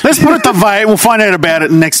vote. Let's put it to vote. We'll find out about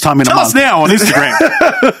it next time in Tell a us month. now on Instagram.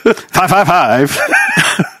 555.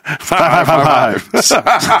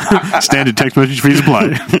 555. Standard text message fees apply.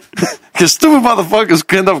 Because stupid motherfuckers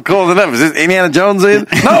end up calling it up. Is this Indiana Jones in?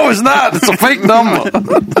 No, it's not. It's a fake number.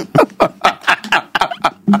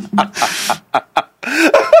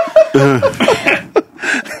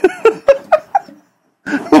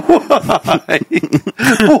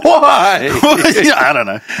 Why? I don't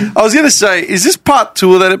know. I was going to say, is this part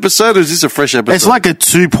 2 of that episode, or is this a fresh episode? It's like a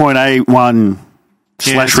 2.81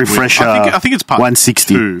 slash it's weird. refresher. I think it's part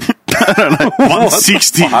 160. 2. I don't know.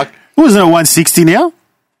 160. Wasn't it 160 now?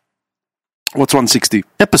 What's 160?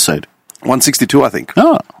 Episode. 162, I think.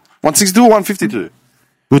 Oh. 162 or 152?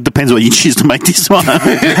 Well, it depends what you choose to make this one.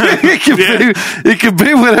 it could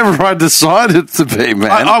be whatever I decide it to be,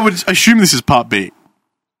 man. I would assume this is part B.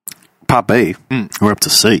 Part B. We're up to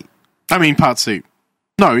C. I mean, part C.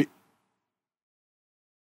 No.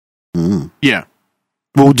 Yeah.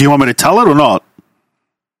 Well, do you want me to tell it or not?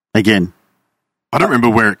 Again. I don't remember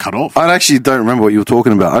where it cut off. I actually don't remember what you were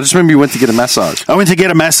talking about. I just remember you went to get a massage. I went to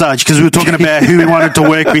get a massage because we were talking about who we wanted to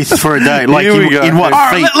work with for a day. Like Here we go. in what All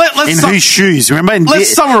right, feet, let's in whose shoes. Remember? And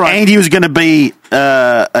let's summarize. Andy was going to be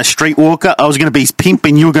a streetwalker. I was going to be his pimp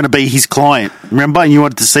and you were going to be his client. Remember? And you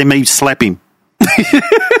wanted to see me slap him.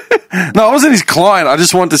 No, I wasn't his client. I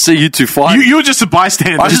just wanted to see you two fight. You were just a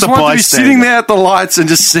bystander. I just wanted to be sitting there at the lights and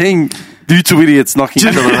just seeing you two idiots knocking each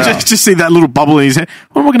other out. Just see that little bubble in his head.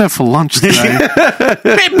 What am I going to have for lunch today?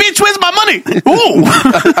 Bitch, where's my money?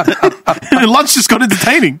 Ooh. Lunch just got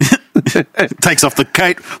entertaining. Takes off the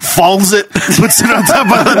coat, folds it, puts it on top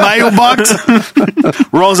of the mailbox,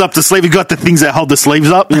 rolls up the sleeve. You got the things that hold the sleeves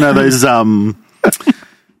up. You know, those,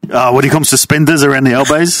 what do you call them, suspenders around the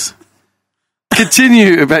elbows?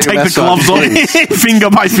 Continue about your Take the gloves off, finger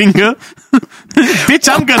by finger. Bitch,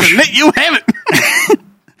 I'm going to let you have it.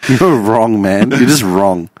 You're wrong, man. You're just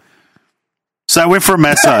wrong. So I went for a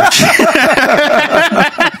massage.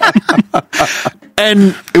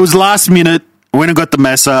 And it was last minute. Went and got the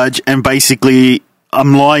massage, and basically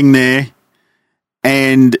I'm lying there,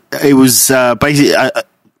 and it was basically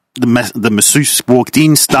the masseuse walked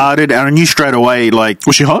in, started, and I knew straight away, like...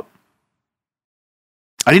 Was she hot?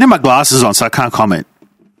 I didn't have my glasses on, so I can't comment.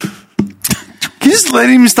 Can you just let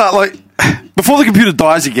him start, like... Before the computer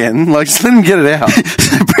dies again, like, just let him get it out.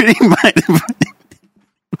 Pretty much.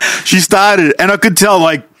 She started, and I could tell,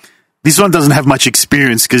 like, this one doesn't have much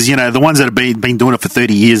experience because, you know, the ones that have been doing it for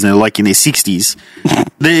 30 years and they're like in their 60s,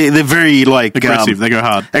 they're very like aggressive. They go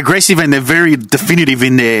hard. Aggressive, and they're very definitive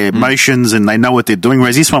in their motions, and they know what they're doing.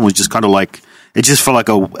 Whereas this one was just kind of like, it just felt like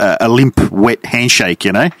a limp, wet handshake,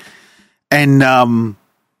 you know? And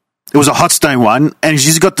it was a hot stone one, and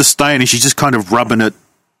she's got the stone and she's just kind of rubbing it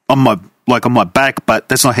on my back, but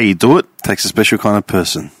that's not how you do it. Takes a special kind of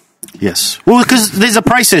person. Yes. Well, because there's a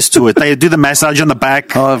process to it. They do the massage on the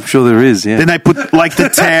back. Oh, I'm sure there is, yeah. Then they put, like, the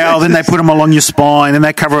towel, then they put them along your spine, then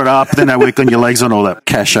they cover it up, then they work on your legs and all that.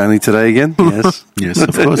 Cash only today again? Yes. Yes,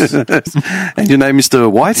 of course. And your name, Mr.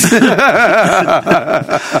 White?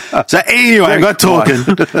 So anyway, I got talking.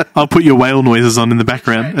 I'll put your whale noises on in the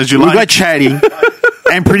background as you like. We got chatting.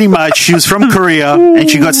 And pretty much, she was from Korea, and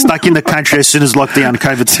she got stuck in the country as soon as lockdown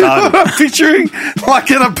COVID started. I'm picturing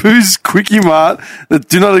like at a Pooh's Quickie Mart that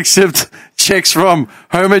do not accept checks from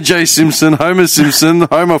Homer J. Simpson, Homer Simpson,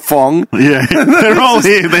 Homer Fong. Yeah, they're all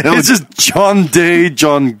here. It's just John D,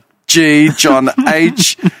 John G, John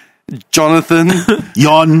H, Jonathan,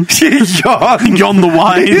 Yon, Yon the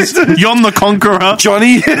Wise, Yon the Conqueror,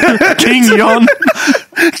 Johnny, King Yon.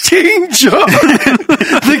 King John.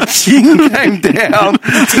 The king came down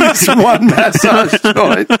to this one massage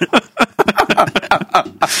joint.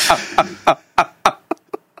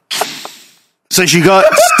 So she got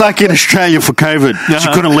stuck in Australia for COVID.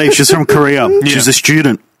 She couldn't leave. She's from Korea. She was a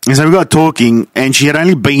student. And so we got talking, and she had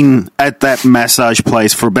only been at that massage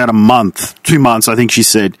place for about a month, 2 months, I think she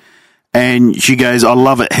said. And she goes, I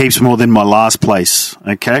love it heaps more than my last place.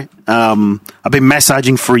 Okay. I've been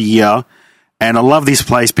massaging for a year. And I love this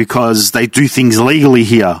place because they do things legally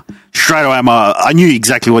here. Straight away, I knew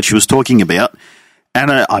exactly what she was talking about.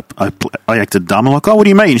 And I acted dumb. I'm like, oh, what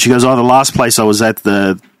do you mean? She goes, oh, the last place I was at,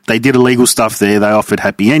 they did illegal stuff there. They offered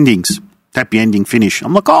happy endings. Happy ending finish.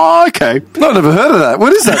 I'm like, oh, okay. No, I've never heard of that.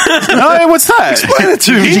 What is that? No, what's that? Explain it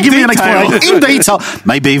to me. Could you give me an explanation? In detail.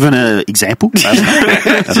 Maybe even an example.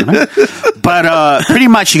 I don't know. But pretty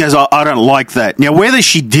much she goes, oh, I don't like that. Now, whether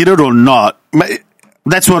she did it or not...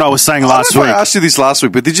 That's what I was saying last week. I asked you this last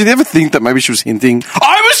week, but did you ever think that maybe she was hinting?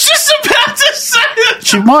 I was just about to say that.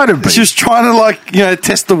 She might have been. She was trying to, like, you know,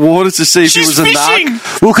 test the waters to see if it was a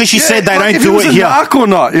narc. Well, because she said they don't do it here. Narc or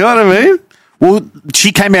not, you know what I mean? Well,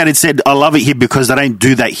 she came out and said, I love it here because they don't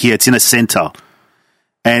do that here. It's in a centre.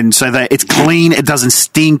 And so it's clean. It doesn't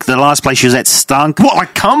stink. The last place she was at stunk. What,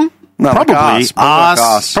 like cum? No, probably. Like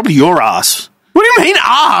ass. Probably your ass. What do you mean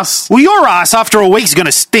ass? Well, your ass after a week's going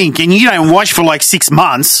to stink, and you don't wash for like 6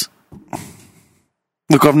 months.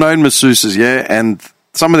 Look, I've known masseuses, yeah, and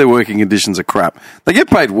some of their working conditions are crap. They get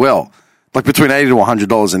paid well, like between $80 to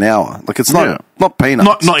 $100 an hour. Like, it's not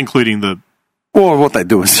peanuts. Not including the... Or what they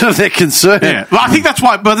do is they're concerned. Yeah, well, I think that's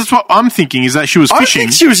why. But that's what I'm thinking is that she was fishing. I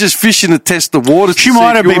think she was just fishing to test the waters. She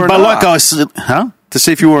might have been, but like I said, to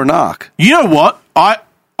see if you were an arc. You know what?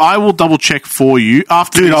 I will double check for you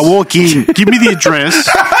after. Dude, I walk in. Give me the address.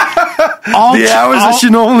 The hours that she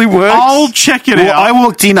normally works. I'll check it out. I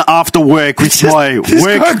walked in after work with my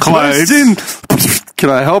work clothes. Can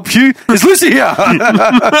I help you? Is Lucy here?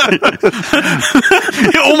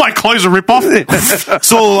 All my clothes are rip off.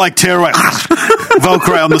 It's all like tearaway.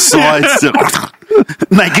 Velcro on the sides.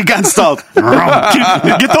 Naked gun style. Get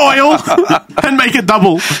the oil and make it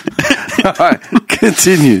double. All right,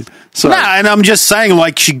 continue. No, and I'm just saying,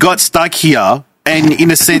 like, she got stuck here and, in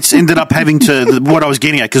a sense, ended up having to... What I was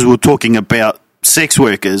getting at, because we were talking about sex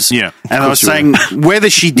workers. Yeah, and I was saying whether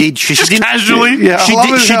she did, she didn't casually. Yeah, she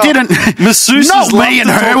didn't. Masseuses Not me and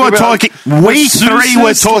her were talking. We three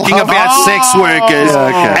were talking about sex workers,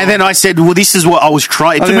 okay. and then I said, "Well, this is what I was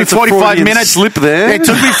trying." It took me 45 minutes. Slip there. It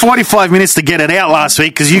took me 45 minutes to get it out last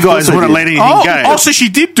week because you guys wouldn't let anything go. Oh, so she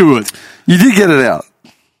did do it. You did get it out.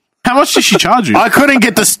 How much did she charge you? I couldn't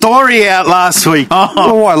get the story out last week.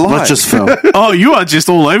 Oh, I lied. That just fell. Oh, you are just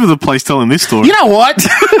all over the place telling this story. You know what?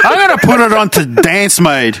 I'm going to put it onto dance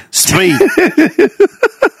mode. Speed.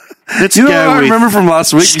 Let's You know go what I with remember from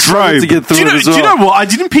last week? You struggled to get through it as well. Do you know what? I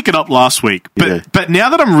didn't pick it up last week, but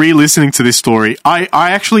now that I'm re-listening to this story, I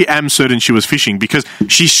actually am certain she was fishing because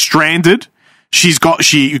she's stranded. She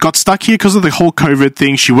got stuck here because of the whole COVID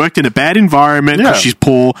thing. She worked in a bad environment because she's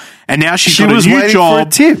poor, and now she's got a new job. For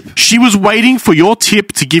a tip. She was waiting for your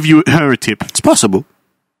tip to give her a tip. It's possible.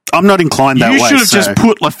 I'm not inclined that way. You should have just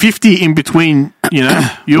put like 50 in between,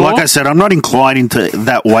 like I said, I'm not inclined into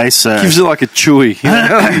that way, so... Gives it like a chewy.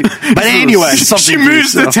 But anyway... She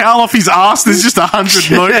moves the towel off his ass, there's just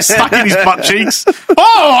 100 notes stuck in his butt cheeks. Oh,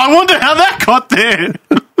 I wonder how that got there.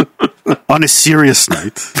 On a serious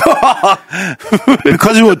note,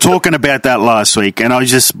 because we were talking about that last week, and I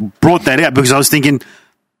just brought that out because I was thinking...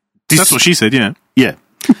 That's what she said, yeah. Yeah.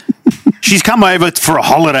 She's come over for a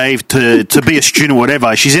holiday to be a student,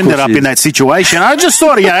 whatever. She's ended up in that situation. I just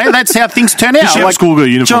thought, that's how things turn out. She had a schoolgirl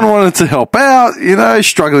uniform. John wanted to help out,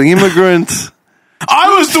 struggling immigrant.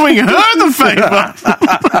 I was doing her the favour.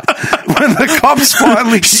 When the cops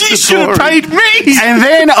finally she should have paid me. And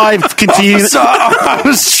then I've continued. I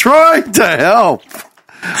was trying to help.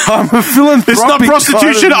 I'm a philanthropic. It's not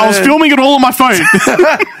prostitution. Kind of I was filming it all on my phone.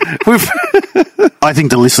 I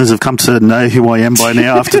think the listeners have come to know who I am by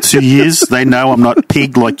now. After 2 years, they know I'm not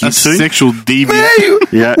pig like you A two. sexual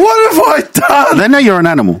deviant. Yeah. What have I done? They know you're an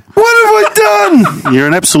animal. What have I done? You're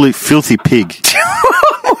an absolute filthy pig.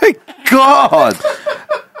 Oh my God.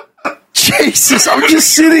 Jesus, I'm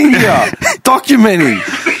just sitting here documenting.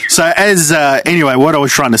 So anyway, what I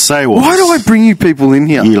was trying to say was... Why do I bring you people in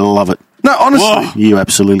here? You love it. No, honestly. Whoa. You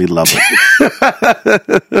absolutely love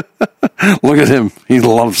it. Look at him. He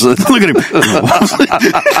loves it. Look at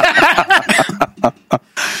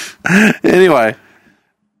him. Anyway.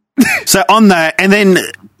 So on that, and then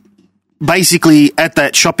basically at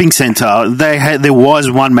that shopping centre, there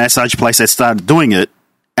was one massage place that started doing it,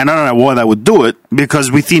 and I don't know why they would do it,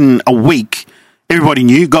 because within a week, everybody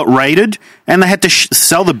knew, got raided, and they had to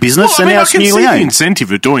sell the business, and now it's newly the owned.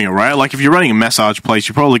 incentive of doing it, right? Like, if you're running a massage place,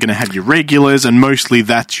 you're probably going to have your regulars, and mostly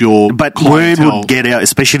that's your But clientele. word would get out,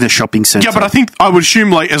 especially the shopping centre. Yeah, but I would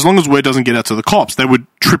assume, like, as long as word doesn't get out to the cops, they would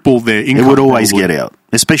triple their income. It would always get out,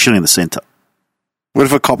 especially in the centre. What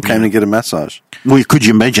if a cop came to get a massage? Well, could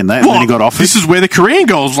you imagine that when he got offered? This is where the Korean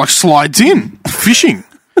girls, like, slides in. Fishing.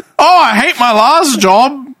 Oh, I hate my last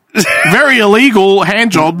job. Very illegal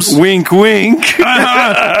hand jobs. Wink, wink.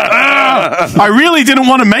 I really didn't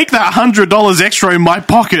want to make that $100 extra in my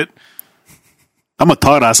pocket. I'm a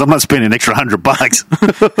tight ass. I'm not spending an extra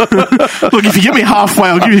 $100. Look, if you get me halfway,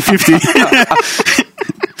 I'll give you 50.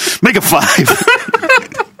 Make it 5.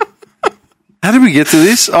 How did we get to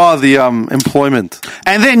this? Oh, the employment.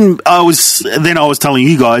 And then I was telling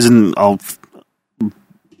you guys, and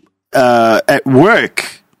at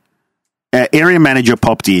work, area manager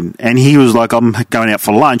popped in, and he was like, "I'm going out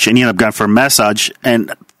for lunch," and he ended up going for a massage,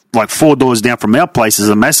 and like 4 doors down from our place is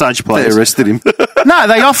a massage place. They arrested him. No,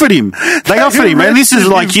 they offered him. And this is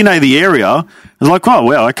like, the area. I was like, oh,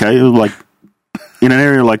 well, okay. It was like, in an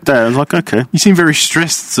area like that, I was like, okay. You seem very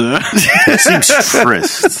stressed, sir. You seem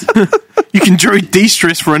stressed. You can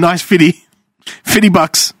de-stress for a nice $50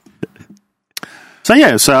 bucks. So,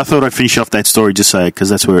 yeah, I thought I'd finish off that story just so, because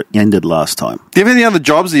that's where it ended last time. Do you have any other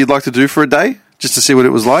jobs that you'd like to do for a day? Just to see what it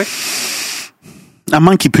was like? A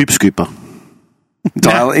monkey poop scooper.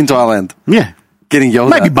 In Thailand. Yeah. Getting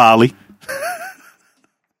yelled Maybe at. Bali.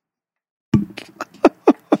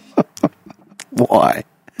 Why?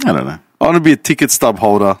 I don't know. I want to be a ticket stub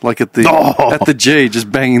holder, like at the G,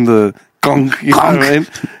 just banging the gong. You know what I mean?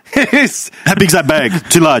 How big's that bag?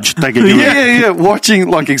 Too large. Take it. Yeah. Watching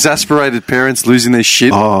like exasperated parents losing their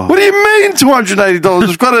shit. Oh. What do you mean $280?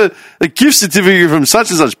 We've got a gift certificate from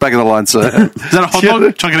such and such back in the line, sir. Is that a hot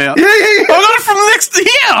dog? Check it out. Yeah. I got it from next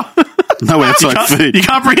here. No outside food. You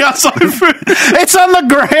can't bring outside food. It's on the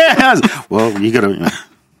ground. Well, you got to...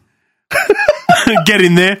 Get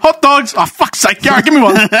in there. Hot dogs. Oh, fuck's sake. Garrett, give me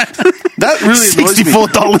one. That really annoys me.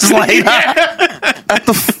 $64 later.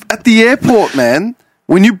 At the airport, man,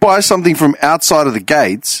 when you buy something from outside of the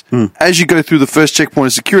gates, as you go through the first checkpoint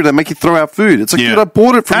of security, they make you throw out food. It's like, dude, I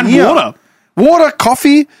bought it from and here. water. Water,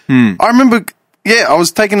 coffee. I remember Yeah, I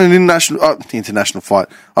was taking an international flight.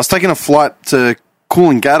 I was taking a flight to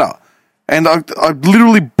Coolangatta, and I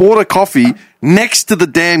literally bought a coffee next to the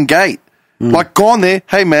damn gate. Like, gone there,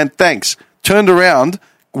 hey man, thanks. Turned around,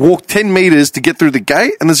 walked 10 meters to get through the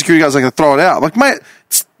gate, and the security guy's like, "I'll throw it out." I'm like, mate,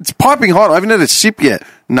 it's piping hot. I haven't had a sip yet.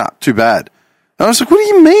 Nah, too bad. And I was like, what do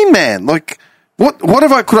you mean, man? Like, what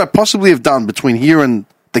could I possibly have done between here and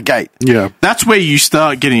the gate? Yeah. That's where you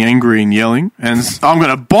start getting angry and yelling, and I'm going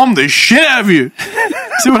to bomb the shit out of you.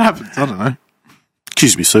 See what happens. I don't know.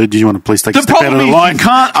 Excuse me, sir. Do you want to please take a The step out of problem the is line? you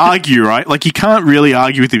can't argue, right? Like, you can't really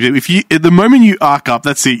argue with people. If you, at the moment you arc up,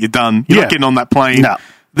 that's it. You're done. You're Yeah. not getting on that plane. No.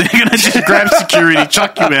 They're going to just grab security,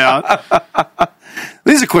 chuck you out.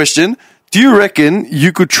 There's a question. Do you reckon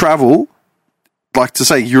you could travel, like to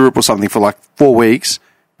say Europe or something, for like 4 weeks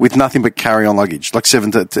with nothing but carry-on luggage, like 7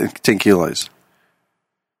 to 10 kilos?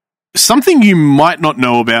 Something you might not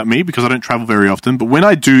know about me, because I don't travel very often, but when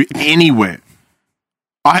I do anywhere,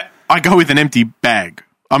 I go with an empty bag.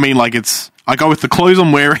 I mean, like, I go with the clothes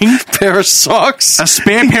I'm wearing, Pair of socks, a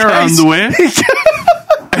spare pair of underwear,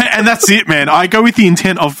 and that's it, man. I go with the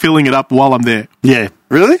intent of filling it up while I'm there. Yeah.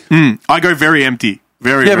 Really? I go very empty.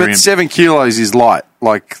 Very, Yeah, very but empty. 7 kilos is light.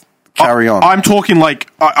 Like, carry on. I'm talking like,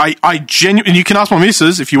 I genuinely, and you can ask my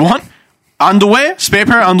missus if you want, underwear, spare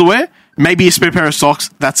pair of underwear, maybe a spare pair of socks,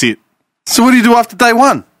 that's it. So what do you do after day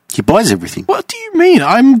one? He buys everything. What do you mean?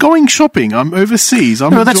 I'm going shopping. I'm overseas.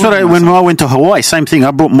 No, that's what when I went to Hawaii, same thing.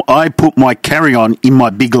 I put my carry-on in my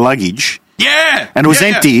big luggage, Yeah! and it was Yeah,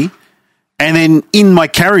 yeah. empty. And then in my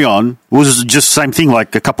carry-on was just the same thing,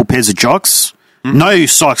 like a couple pairs of jocks. No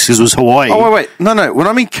socks because it was Hawaii. Oh, wait. No. When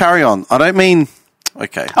I mean carry on, I don't mean...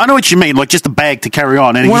 Okay. I know what you mean, like just a bag to carry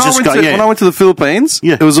on. And When you just go, when I went to the Philippines,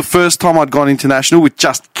 Yeah. it was the first time I'd gone international with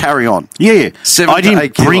just carry on. Yeah. 7 I to didn't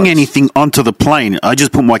 8 bring kilos. anything onto the plane. I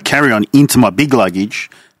just put my carry-on into my big luggage,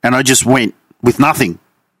 and I just went with nothing.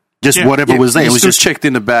 Just Yeah. whatever was there. You It was still just checked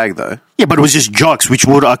in the bag, though. yeah, but it was just jocks, which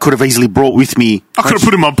I could have easily brought with me. I could have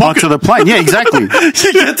put in my pocket. onto the plane. Yeah, exactly.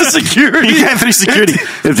 You get the security. You go through security.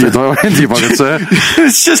 Empty pocket, sir.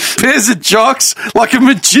 It's just pairs of jocks, like a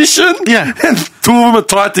magician. Yeah. And 2 of them are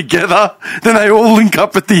tied together. Then they all link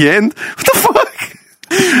up at the end. What the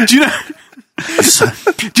fuck? Do you know?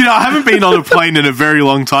 Do you know? I haven't been on a plane in a very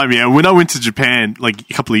long time. Yeah, when I went to Japan, like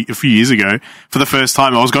a few years ago, for the first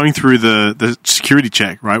time, I was going through the security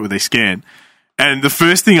check, right, where they scan. And the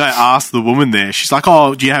first thing I asked the woman there, she's like,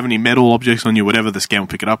 "Oh, do you have any metal objects on you? Whatever." The scan will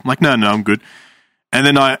pick it up. I'm like, "No, I'm good." And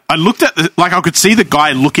then I looked at I could see the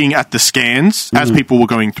guy looking at the scans as people were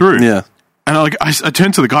going through. Yeah. And I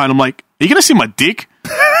turned to the guy and I'm like, "Are you going to see my dick?"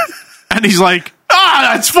 And he's like,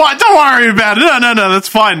 that's fine. Don't worry about it. No, that's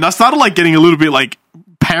fine. And I started like getting a little bit like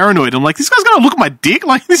paranoid. I'm like, this guy's going to look at my dick?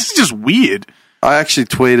 Like, this is just weird. I actually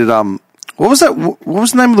tweeted, what was that? What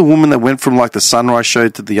was the name of the woman that went from like the Sunrise show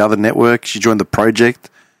to the other network? She joined the project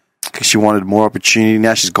because she wanted more opportunity.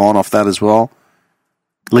 Now she's gone off that as well.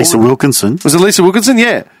 Lisa Wilkinson. Was it Lisa Wilkinson?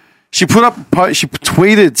 Yeah. She put up, she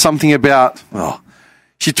tweeted something about,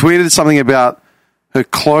 she tweeted something about her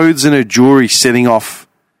clothes and her jewelry setting off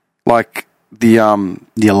like the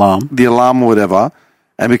alarm or whatever.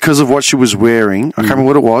 And because of what she was wearing, I can't remember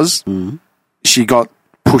what it was, she got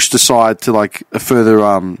pushed aside to like a further,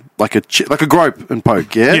 like a grope and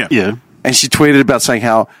poke. Yeah. Yeah. And she tweeted about saying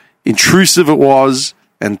how intrusive it was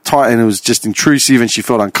and tight, and it was just intrusive and she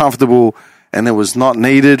felt uncomfortable and it was not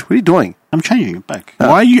needed. What are you doing? I'm changing it back. Why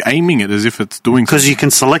are you aiming it as if it's doing Because you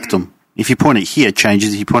can select them. If you point it here, it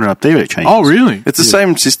changes. If you point it up there, it changes. Oh, really? It's the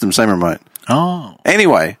same system, same remote. Oh.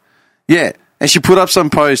 Anyway, yeah. And she put up some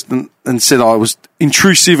post and said, it was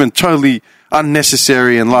intrusive and totally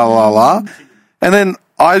unnecessary and la, la, la. And then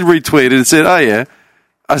I retweeted and said, oh, yeah.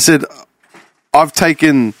 I said, I've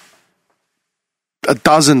taken a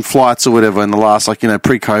dozen flights or whatever in the last,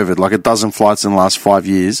 pre-COVID, like a dozen flights in the last 5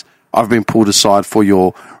 years. I've been pulled aside for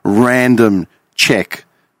your random check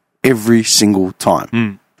every single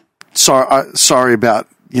time. So, sorry about,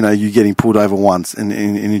 you getting pulled over once in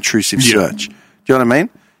an intrusive search. Do you know what I mean?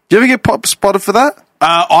 Do you ever get spotted for that?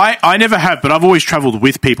 I never have, but I've always traveled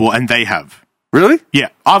with people and they have. Really? Yeah.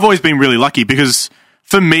 I've always been really lucky because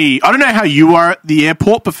for me, I don't know how you are at the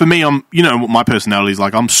airport, but for me, what my personality is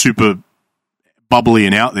like. I'm super bubbly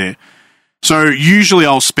and out there. So usually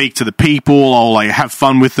I'll speak to the people, I'll like have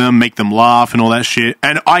fun with them, make them laugh and all that shit.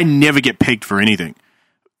 And I never get pegged for anything.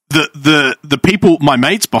 The people, my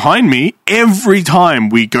mates behind me, every time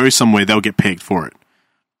we go somewhere, they'll get pegged for it.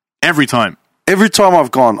 Every time. Every time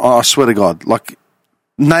I've gone, I swear to God, like,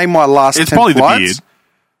 name my last 10 probably flights. the beard.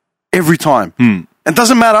 Every time. It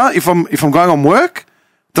doesn't matter if I'm going on work.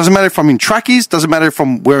 Doesn't matter if I'm in trackies. Doesn't matter if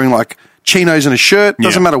I'm wearing like chinos and a shirt.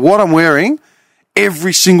 Doesn't matter what I'm wearing.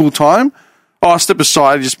 every single time. Oh, I step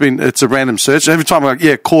aside. It's a random search. Every time I'm like,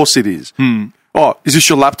 yeah, of course it is. Oh, is this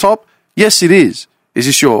your laptop? Yes, it is. Is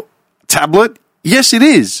this your tablet? Yes, it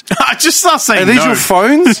is. I just start saying Are these no. your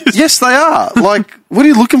phones? Yes, they are. Like, what are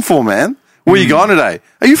you looking for, man? Where are you going today?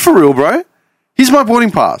 Are you for real, bro? Here's my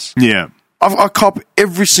boarding pass. Yeah. I cop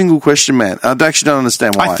every single question, man. I actually don't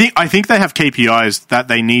understand why. I think they have KPIs that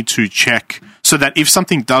they need to check so that if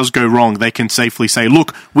something does go wrong, they can safely say,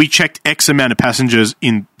 look, we checked X amount of passengers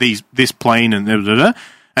in this plane and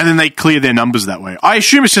and then they clear their numbers that way. I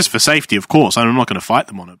assume it's just for safety, of course. I'm not going to fight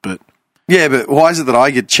them on it, but... Yeah, but why is it that I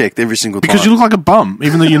get checked every single time? Because you look like a bum,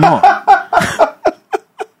 even though you're not. I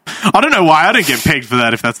don't know why I don't get pegged for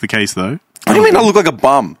that if that's the case, though. What do you mean I look like a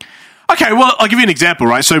bum? Okay, well, I'll give you an example,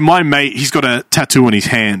 right? So my mate, he's got a tattoo on his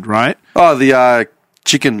hand, right? Oh, the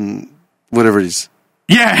chicken, whatever it is.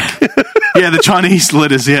 Yeah. Yeah, the Chinese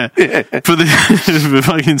letters, yeah. For the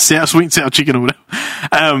fucking sweet and sour chicken or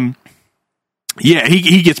whatever. Yeah,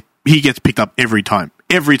 he gets picked up every time.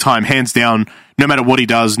 Every time, hands down, no matter what he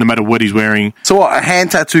does, no matter what he's wearing. So what, a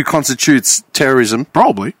hand tattoo constitutes terrorism?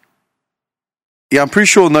 Probably. Yeah, I'm pretty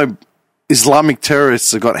sure no Islamic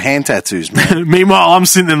terrorists have got hand tattoos, man. Meanwhile, I'm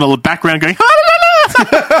sitting in the background going,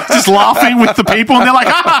 just laughing with the people, and they're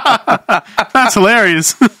like, that's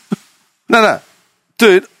hilarious. No.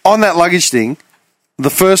 Dude, on that luggage thing, the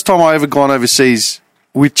first time I ever gone overseas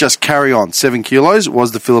with just carry-on 7 kilos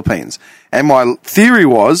was the Philippines. And my theory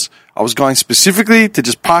was I was going specifically to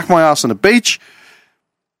just park my ass on a beach,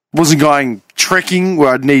 wasn't going trekking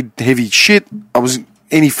where I'd need heavy shit. I wasn't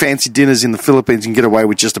any fancy dinners in the Philippines and get away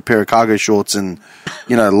with just a pair of cargo shorts and,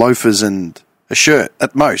 loafers and a shirt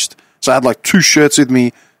at most. So I had like 2 shirts with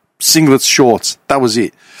me, singlets, shorts. That was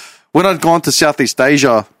it. When I'd gone to Southeast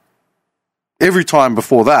Asia, every time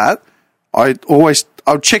before that, I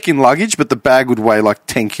would check in luggage, but the bag would weigh like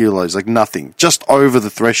 10 kilos, like nothing, just over the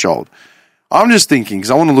threshold. I'm just thinking,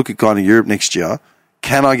 because I want to look at going to Europe next year,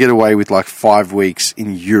 can I get away with like 5 weeks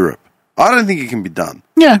in Europe? I don't think it can be done.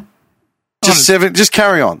 Yeah. Just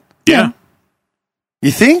carry on. Yeah.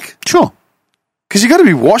 You think? Sure. Because you got to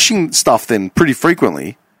be washing stuff then pretty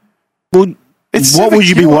frequently. Well, It's what 7 would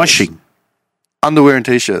you be kilos. washing? Underwear and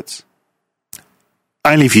t-shirts.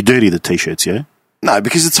 Only if you dirty the t-shirts, yeah? No,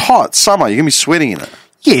 because it's hot. Summer. You're going to be sweating in it.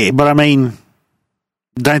 Yeah, but I mean,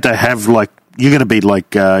 don't they have you're going to be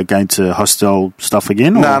going to hostel stuff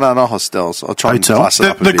again? No, not hostels. I'll try Hotel? and class it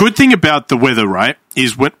up a The bit. good thing about the weather, right,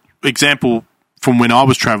 is example from when I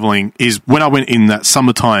was traveling is when I went in that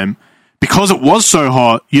summertime, because it was so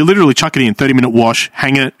hot, you literally chuck it in, 30-minute wash,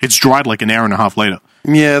 hang it, it's dried like an hour and a half later.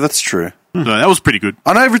 Yeah, that's true. So that was pretty good.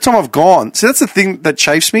 I know every time I've gone, see, that's the thing that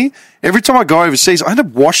chafes me. Every time I go overseas, I end up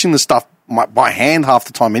washing the stuff by hand half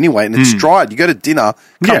the time anyway, and it's dried. You go to dinner,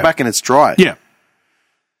 come back, and it's dry. Yeah.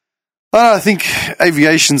 I think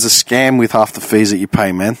aviation's a scam with half the fees that you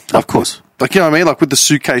pay, man. Of course. Like, you know what I mean? Like with the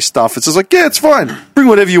suitcase stuff, it's just like, yeah, it's fine. Bring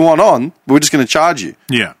whatever you want on, but we're just going to charge you.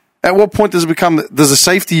 Yeah. At what point does a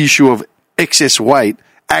safety issue of excess weight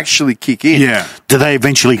actually kick in? Yeah. Do they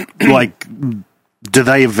eventually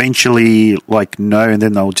know, and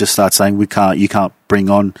then they'll just start saying you can't bring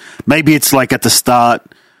on? Maybe it's like at the start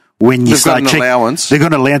when you They've got an allowance. They've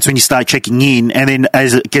got an allowance when you start checking in, and then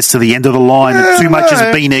as it gets to the end of the line, and too much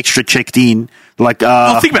has been extra checked in. Like,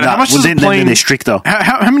 Think about it. How much does a plane? Then they're stricter.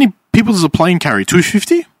 How many people does a plane carry?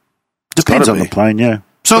 250? Depends gotta on be. the plane, yeah.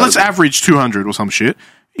 So let's average 200 or some shit.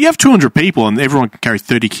 You have 200 people, and everyone can carry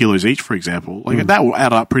 30 kilos each, for example. Like that will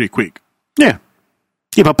add up pretty quick. Yeah.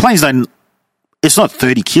 Yeah, but planes don't. It's not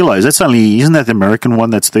 30 kilos. That's only, isn't that the American one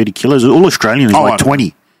that's 30 kilos? All Australian is I like don't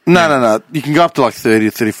 20. No. You can go up to like 30 or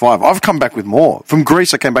 35. I've come back with more. From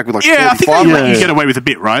Greece, I came back with like 45. I think they let you Yeah. get away with a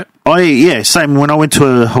bit, right? Same. When I went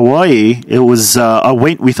to Hawaii, it was, I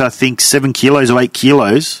went with, I think, 7 kilos or 8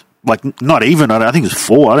 kilos. Like, not even, I think it was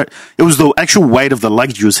 4. It was the actual weight of the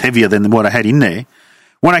luggage was heavier than what I had in there.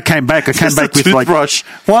 When I came back, Just a with like, toothbrush.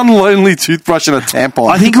 One lonely toothbrush and a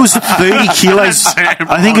tampon. I think it was 30 kilos.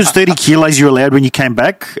 I think it was 30 kilos you were allowed when you came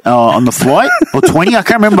back on the flight, or 20. I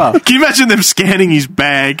can't remember. Can you imagine them scanning his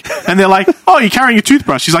bag, and they're like, oh, you're carrying a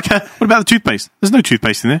toothbrush. He's like, what about the toothpaste? There's no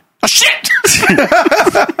toothpaste in there. Oh, shit!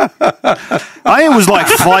 I was like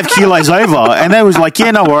 5 kilos over, and they was like,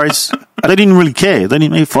 yeah, no worries. They didn't really care. They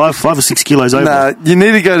didn't need 5 or 6 kilos over. Nah, you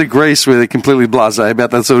need to go to Greece where they're completely blasé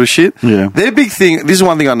about that sort of shit. Yeah. Their big thing, this is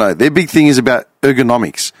one thing I know, their big thing is about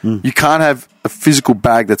ergonomics. You can't have a physical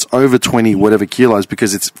bag that's over 20 whatever kilos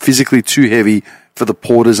because it's physically too heavy for the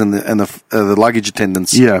porters and the luggage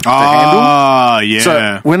attendants Yeah. to handle. Ah, yeah.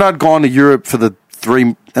 So when I'd gone to Europe for the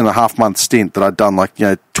 3.5 month stint that I'd done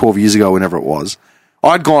 12 years ago, whenever it was,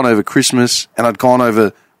 I'd gone over Christmas and I'd gone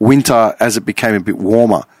over winter as it became a bit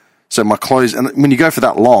warmer. So my clothes, and when you go for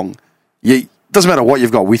that long, it doesn't matter what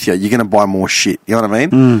you've got with you, you're going to buy more shit. You know what I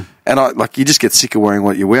mean? And you just get sick of wearing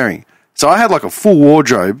what you're wearing. So I had like a full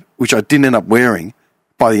wardrobe, which I didn't end up wearing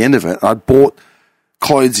by the end of it. I bought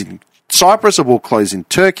clothes in Cyprus, I bought clothes in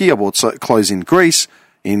Turkey, I bought clothes in Greece,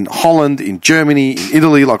 in Holland, in Germany, in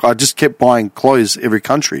Italy. Like, I just kept buying clothes every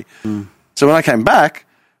country. So when I came back,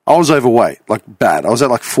 I was overweight, like bad. I was at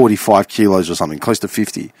like 45 kilos or something, close to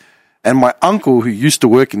 50. And my uncle, who used to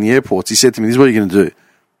work in the airports, he said to me, this is what you're going to do.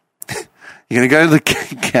 You're going to go to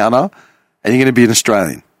the counter and you're going to be an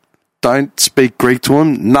Australian. Don't speak Greek to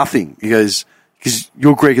him, nothing. He goes, because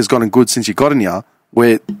your Greek has gotten good since you got in here,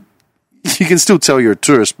 where you can still tell you're a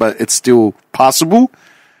tourist, but it's still passable.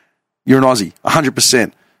 You're an Aussie, 100%.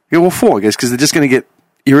 You go, well, for? He goes, because they're just going to get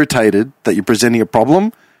irritated that you're presenting a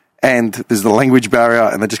problem and there's the language barrier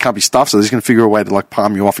and they just can't be stuffed, so they're just going to figure a way to, like,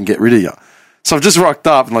 palm you off and get rid of you. So I've just rocked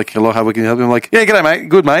up and, like, hello, how can you help me? I'm like, yeah, g'day, mate.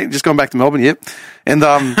 Good, mate. Just going back to Melbourne, yep. And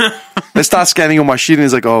they start scanning all my shit and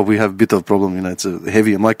he's like, oh, we have a bit of a problem, you know, it's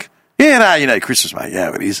heavy. I'm like, yeah, no, you know, Christmas, mate.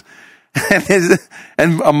 Yeah, it is.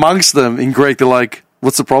 And amongst them in Greek, they're like,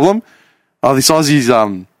 what's the problem? Oh, this Aussie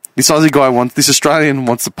guy this Australian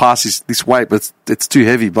wants to pass this weight, but it's too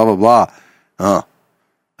heavy, blah, blah, blah.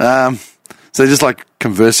 So they're just like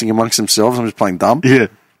conversing amongst themselves. I'm just playing dumb. Yeah.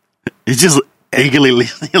 He's just eagerly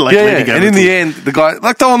listening. Like, yeah. And in the end, the guy,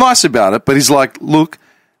 like, they were nice about it, but he's like, look,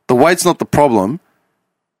 the weight's not the problem.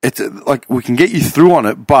 It's like, we can get you through on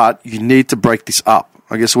it, but you need to break this up.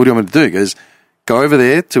 I guess, what do you want me to do? He goes, go over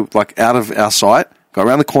there to, like, out of our site, go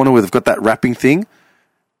around the corner where they've got that wrapping thing,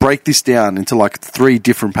 break this down into like 3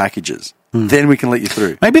 different packages. Then we can let you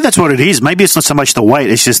through. Maybe that's what it is. Maybe it's not so much the weight,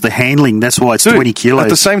 it's just the handling. That's why it's 20 kilos. At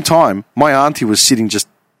the same time, my auntie was sitting just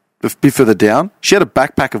a bit further down. She had a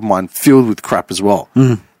backpack of mine filled with crap as well.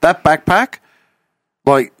 That backpack,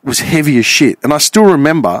 like, was heavy as shit. And I still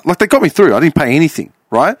remember, like, they got me through. I didn't pay anything,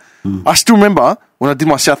 right? I still remember when I did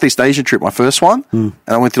my Southeast Asian trip, my first one, and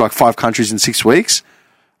I went through like 5 countries in 6 weeks.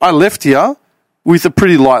 I left here with a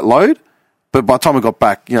pretty light load. But by the time I got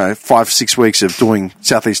back, 5-6 weeks of doing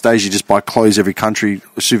Southeast Asia, just buy clothes every country,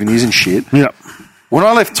 souvenirs and shit. Yeah. When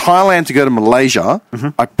I left Thailand to go to Malaysia,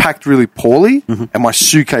 I packed really poorly and my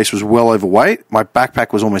suitcase was well overweight. My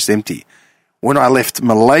backpack was almost empty. When I left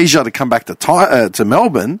Malaysia to come back to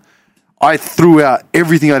Melbourne, I threw out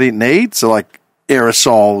everything I didn't need. So like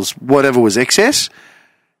aerosols, whatever was excess.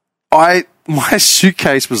 My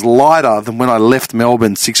suitcase was lighter than when I left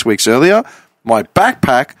Melbourne 6 weeks earlier. My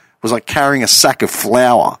backpack was like carrying a sack of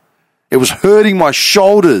flour. It was hurting my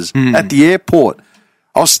shoulders at the airport.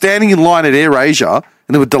 I was standing in line at AirAsia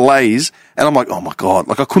and there were delays and I'm like, oh my God,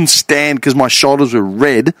 like I couldn't stand because my shoulders were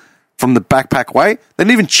red from the backpack weight. They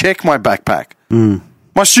didn't even check my backpack.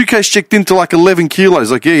 My suitcase checked into like 11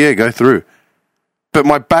 kilos. Like, yeah, go through. But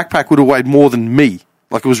my backpack would have weighed more than me.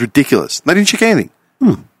 Like, it was ridiculous. They didn't check anything.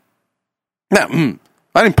 No,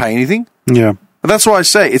 I didn't pay anything. Yeah. And that's why I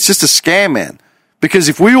say it's just a scam, man. Because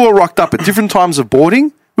if we all rocked up at different times of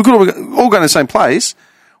boarding, we could all go in the same place.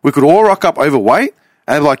 We could all rock up overweight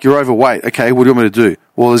and like, you're overweight. Okay, what do you want me to do?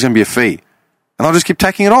 Well, there's going to be a fee. And I'll just keep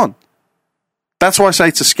tacking it on. That's why I say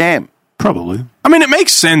it's a scam. Probably. I mean, it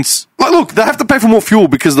makes sense. Like, look, they have to pay for more fuel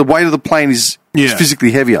because the weight of the plane is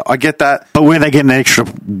physically heavier. I get that. But where are they getting the extra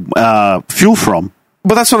fuel from?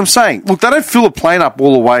 But that's what I'm saying. Look, they don't fill a plane up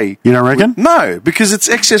all the way. You don't reckon? No, because it's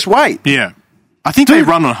excess weight. Yeah. I think they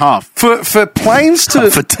run on half. For planes to...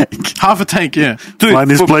 Half a tank. Half a tank, yeah. Dude,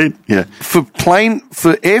 plane? Yeah. For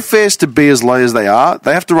airfares to be as low as they are,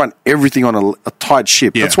 they have to run everything on a tight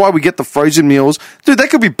ship. Yeah. That's why we get the frozen meals. Dude, they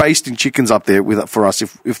could be basting chickens up there for us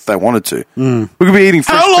if they wanted to. We could be eating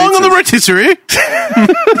fresh How long pizzas. on the rotisserie?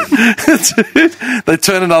 They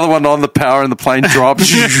turn another one on, the power, and the plane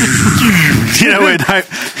drops.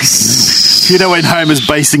 You know when Homer's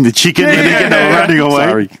basting the chicken and they're running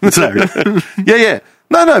away? Sorry. Yeah.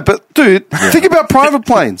 No, but dude, think about private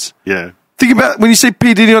planes. Yeah. Think about when you see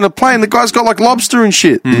P. Diddy on a plane, the guy's got like lobster and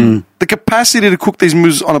shit. The capacity to cook these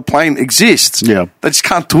meals on a plane exists. Yeah. They just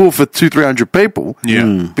can't do it for 200-300 people.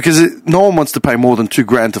 Yeah. Because no one wants to pay more than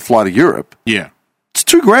 $2,000 to fly to Europe. Yeah. It's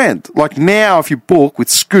 $2,000. Like now, if you book with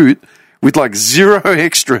Scoot with like 0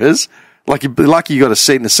 extras, like you're lucky you got a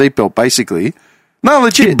seat and a seatbelt, basically. No,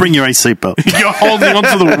 legit. Bring your own seatbelt. You're holding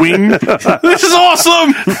onto the wing. This is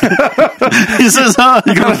awesome.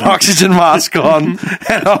 You got an oxygen mask on and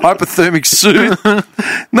a hypothermic suit.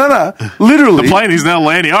 No, literally. The plane is now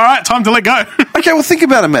landing. All right, time to let go. Okay, well, think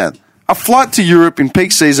about it, man. A flight to Europe in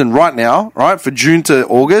peak season right now, right, for June to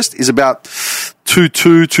August is about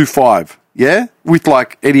 2.225, yeah? With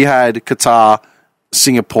like Etihad, Qatar,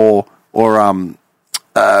 Singapore, or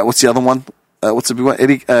what's the other one? What's the big one?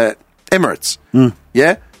 Emirates.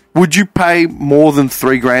 Yeah? Would you pay more than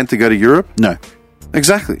 $3,000 to go to Europe? No.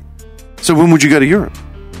 Exactly. So when would you go to Europe?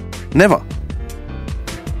 Never.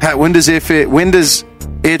 When does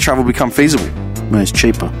air travel become feasible? When it's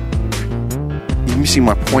cheaper. You're missing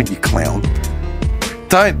my point, you clown.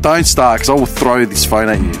 Don't start, because I will throw this phone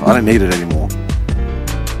at you. I don't need it anymore.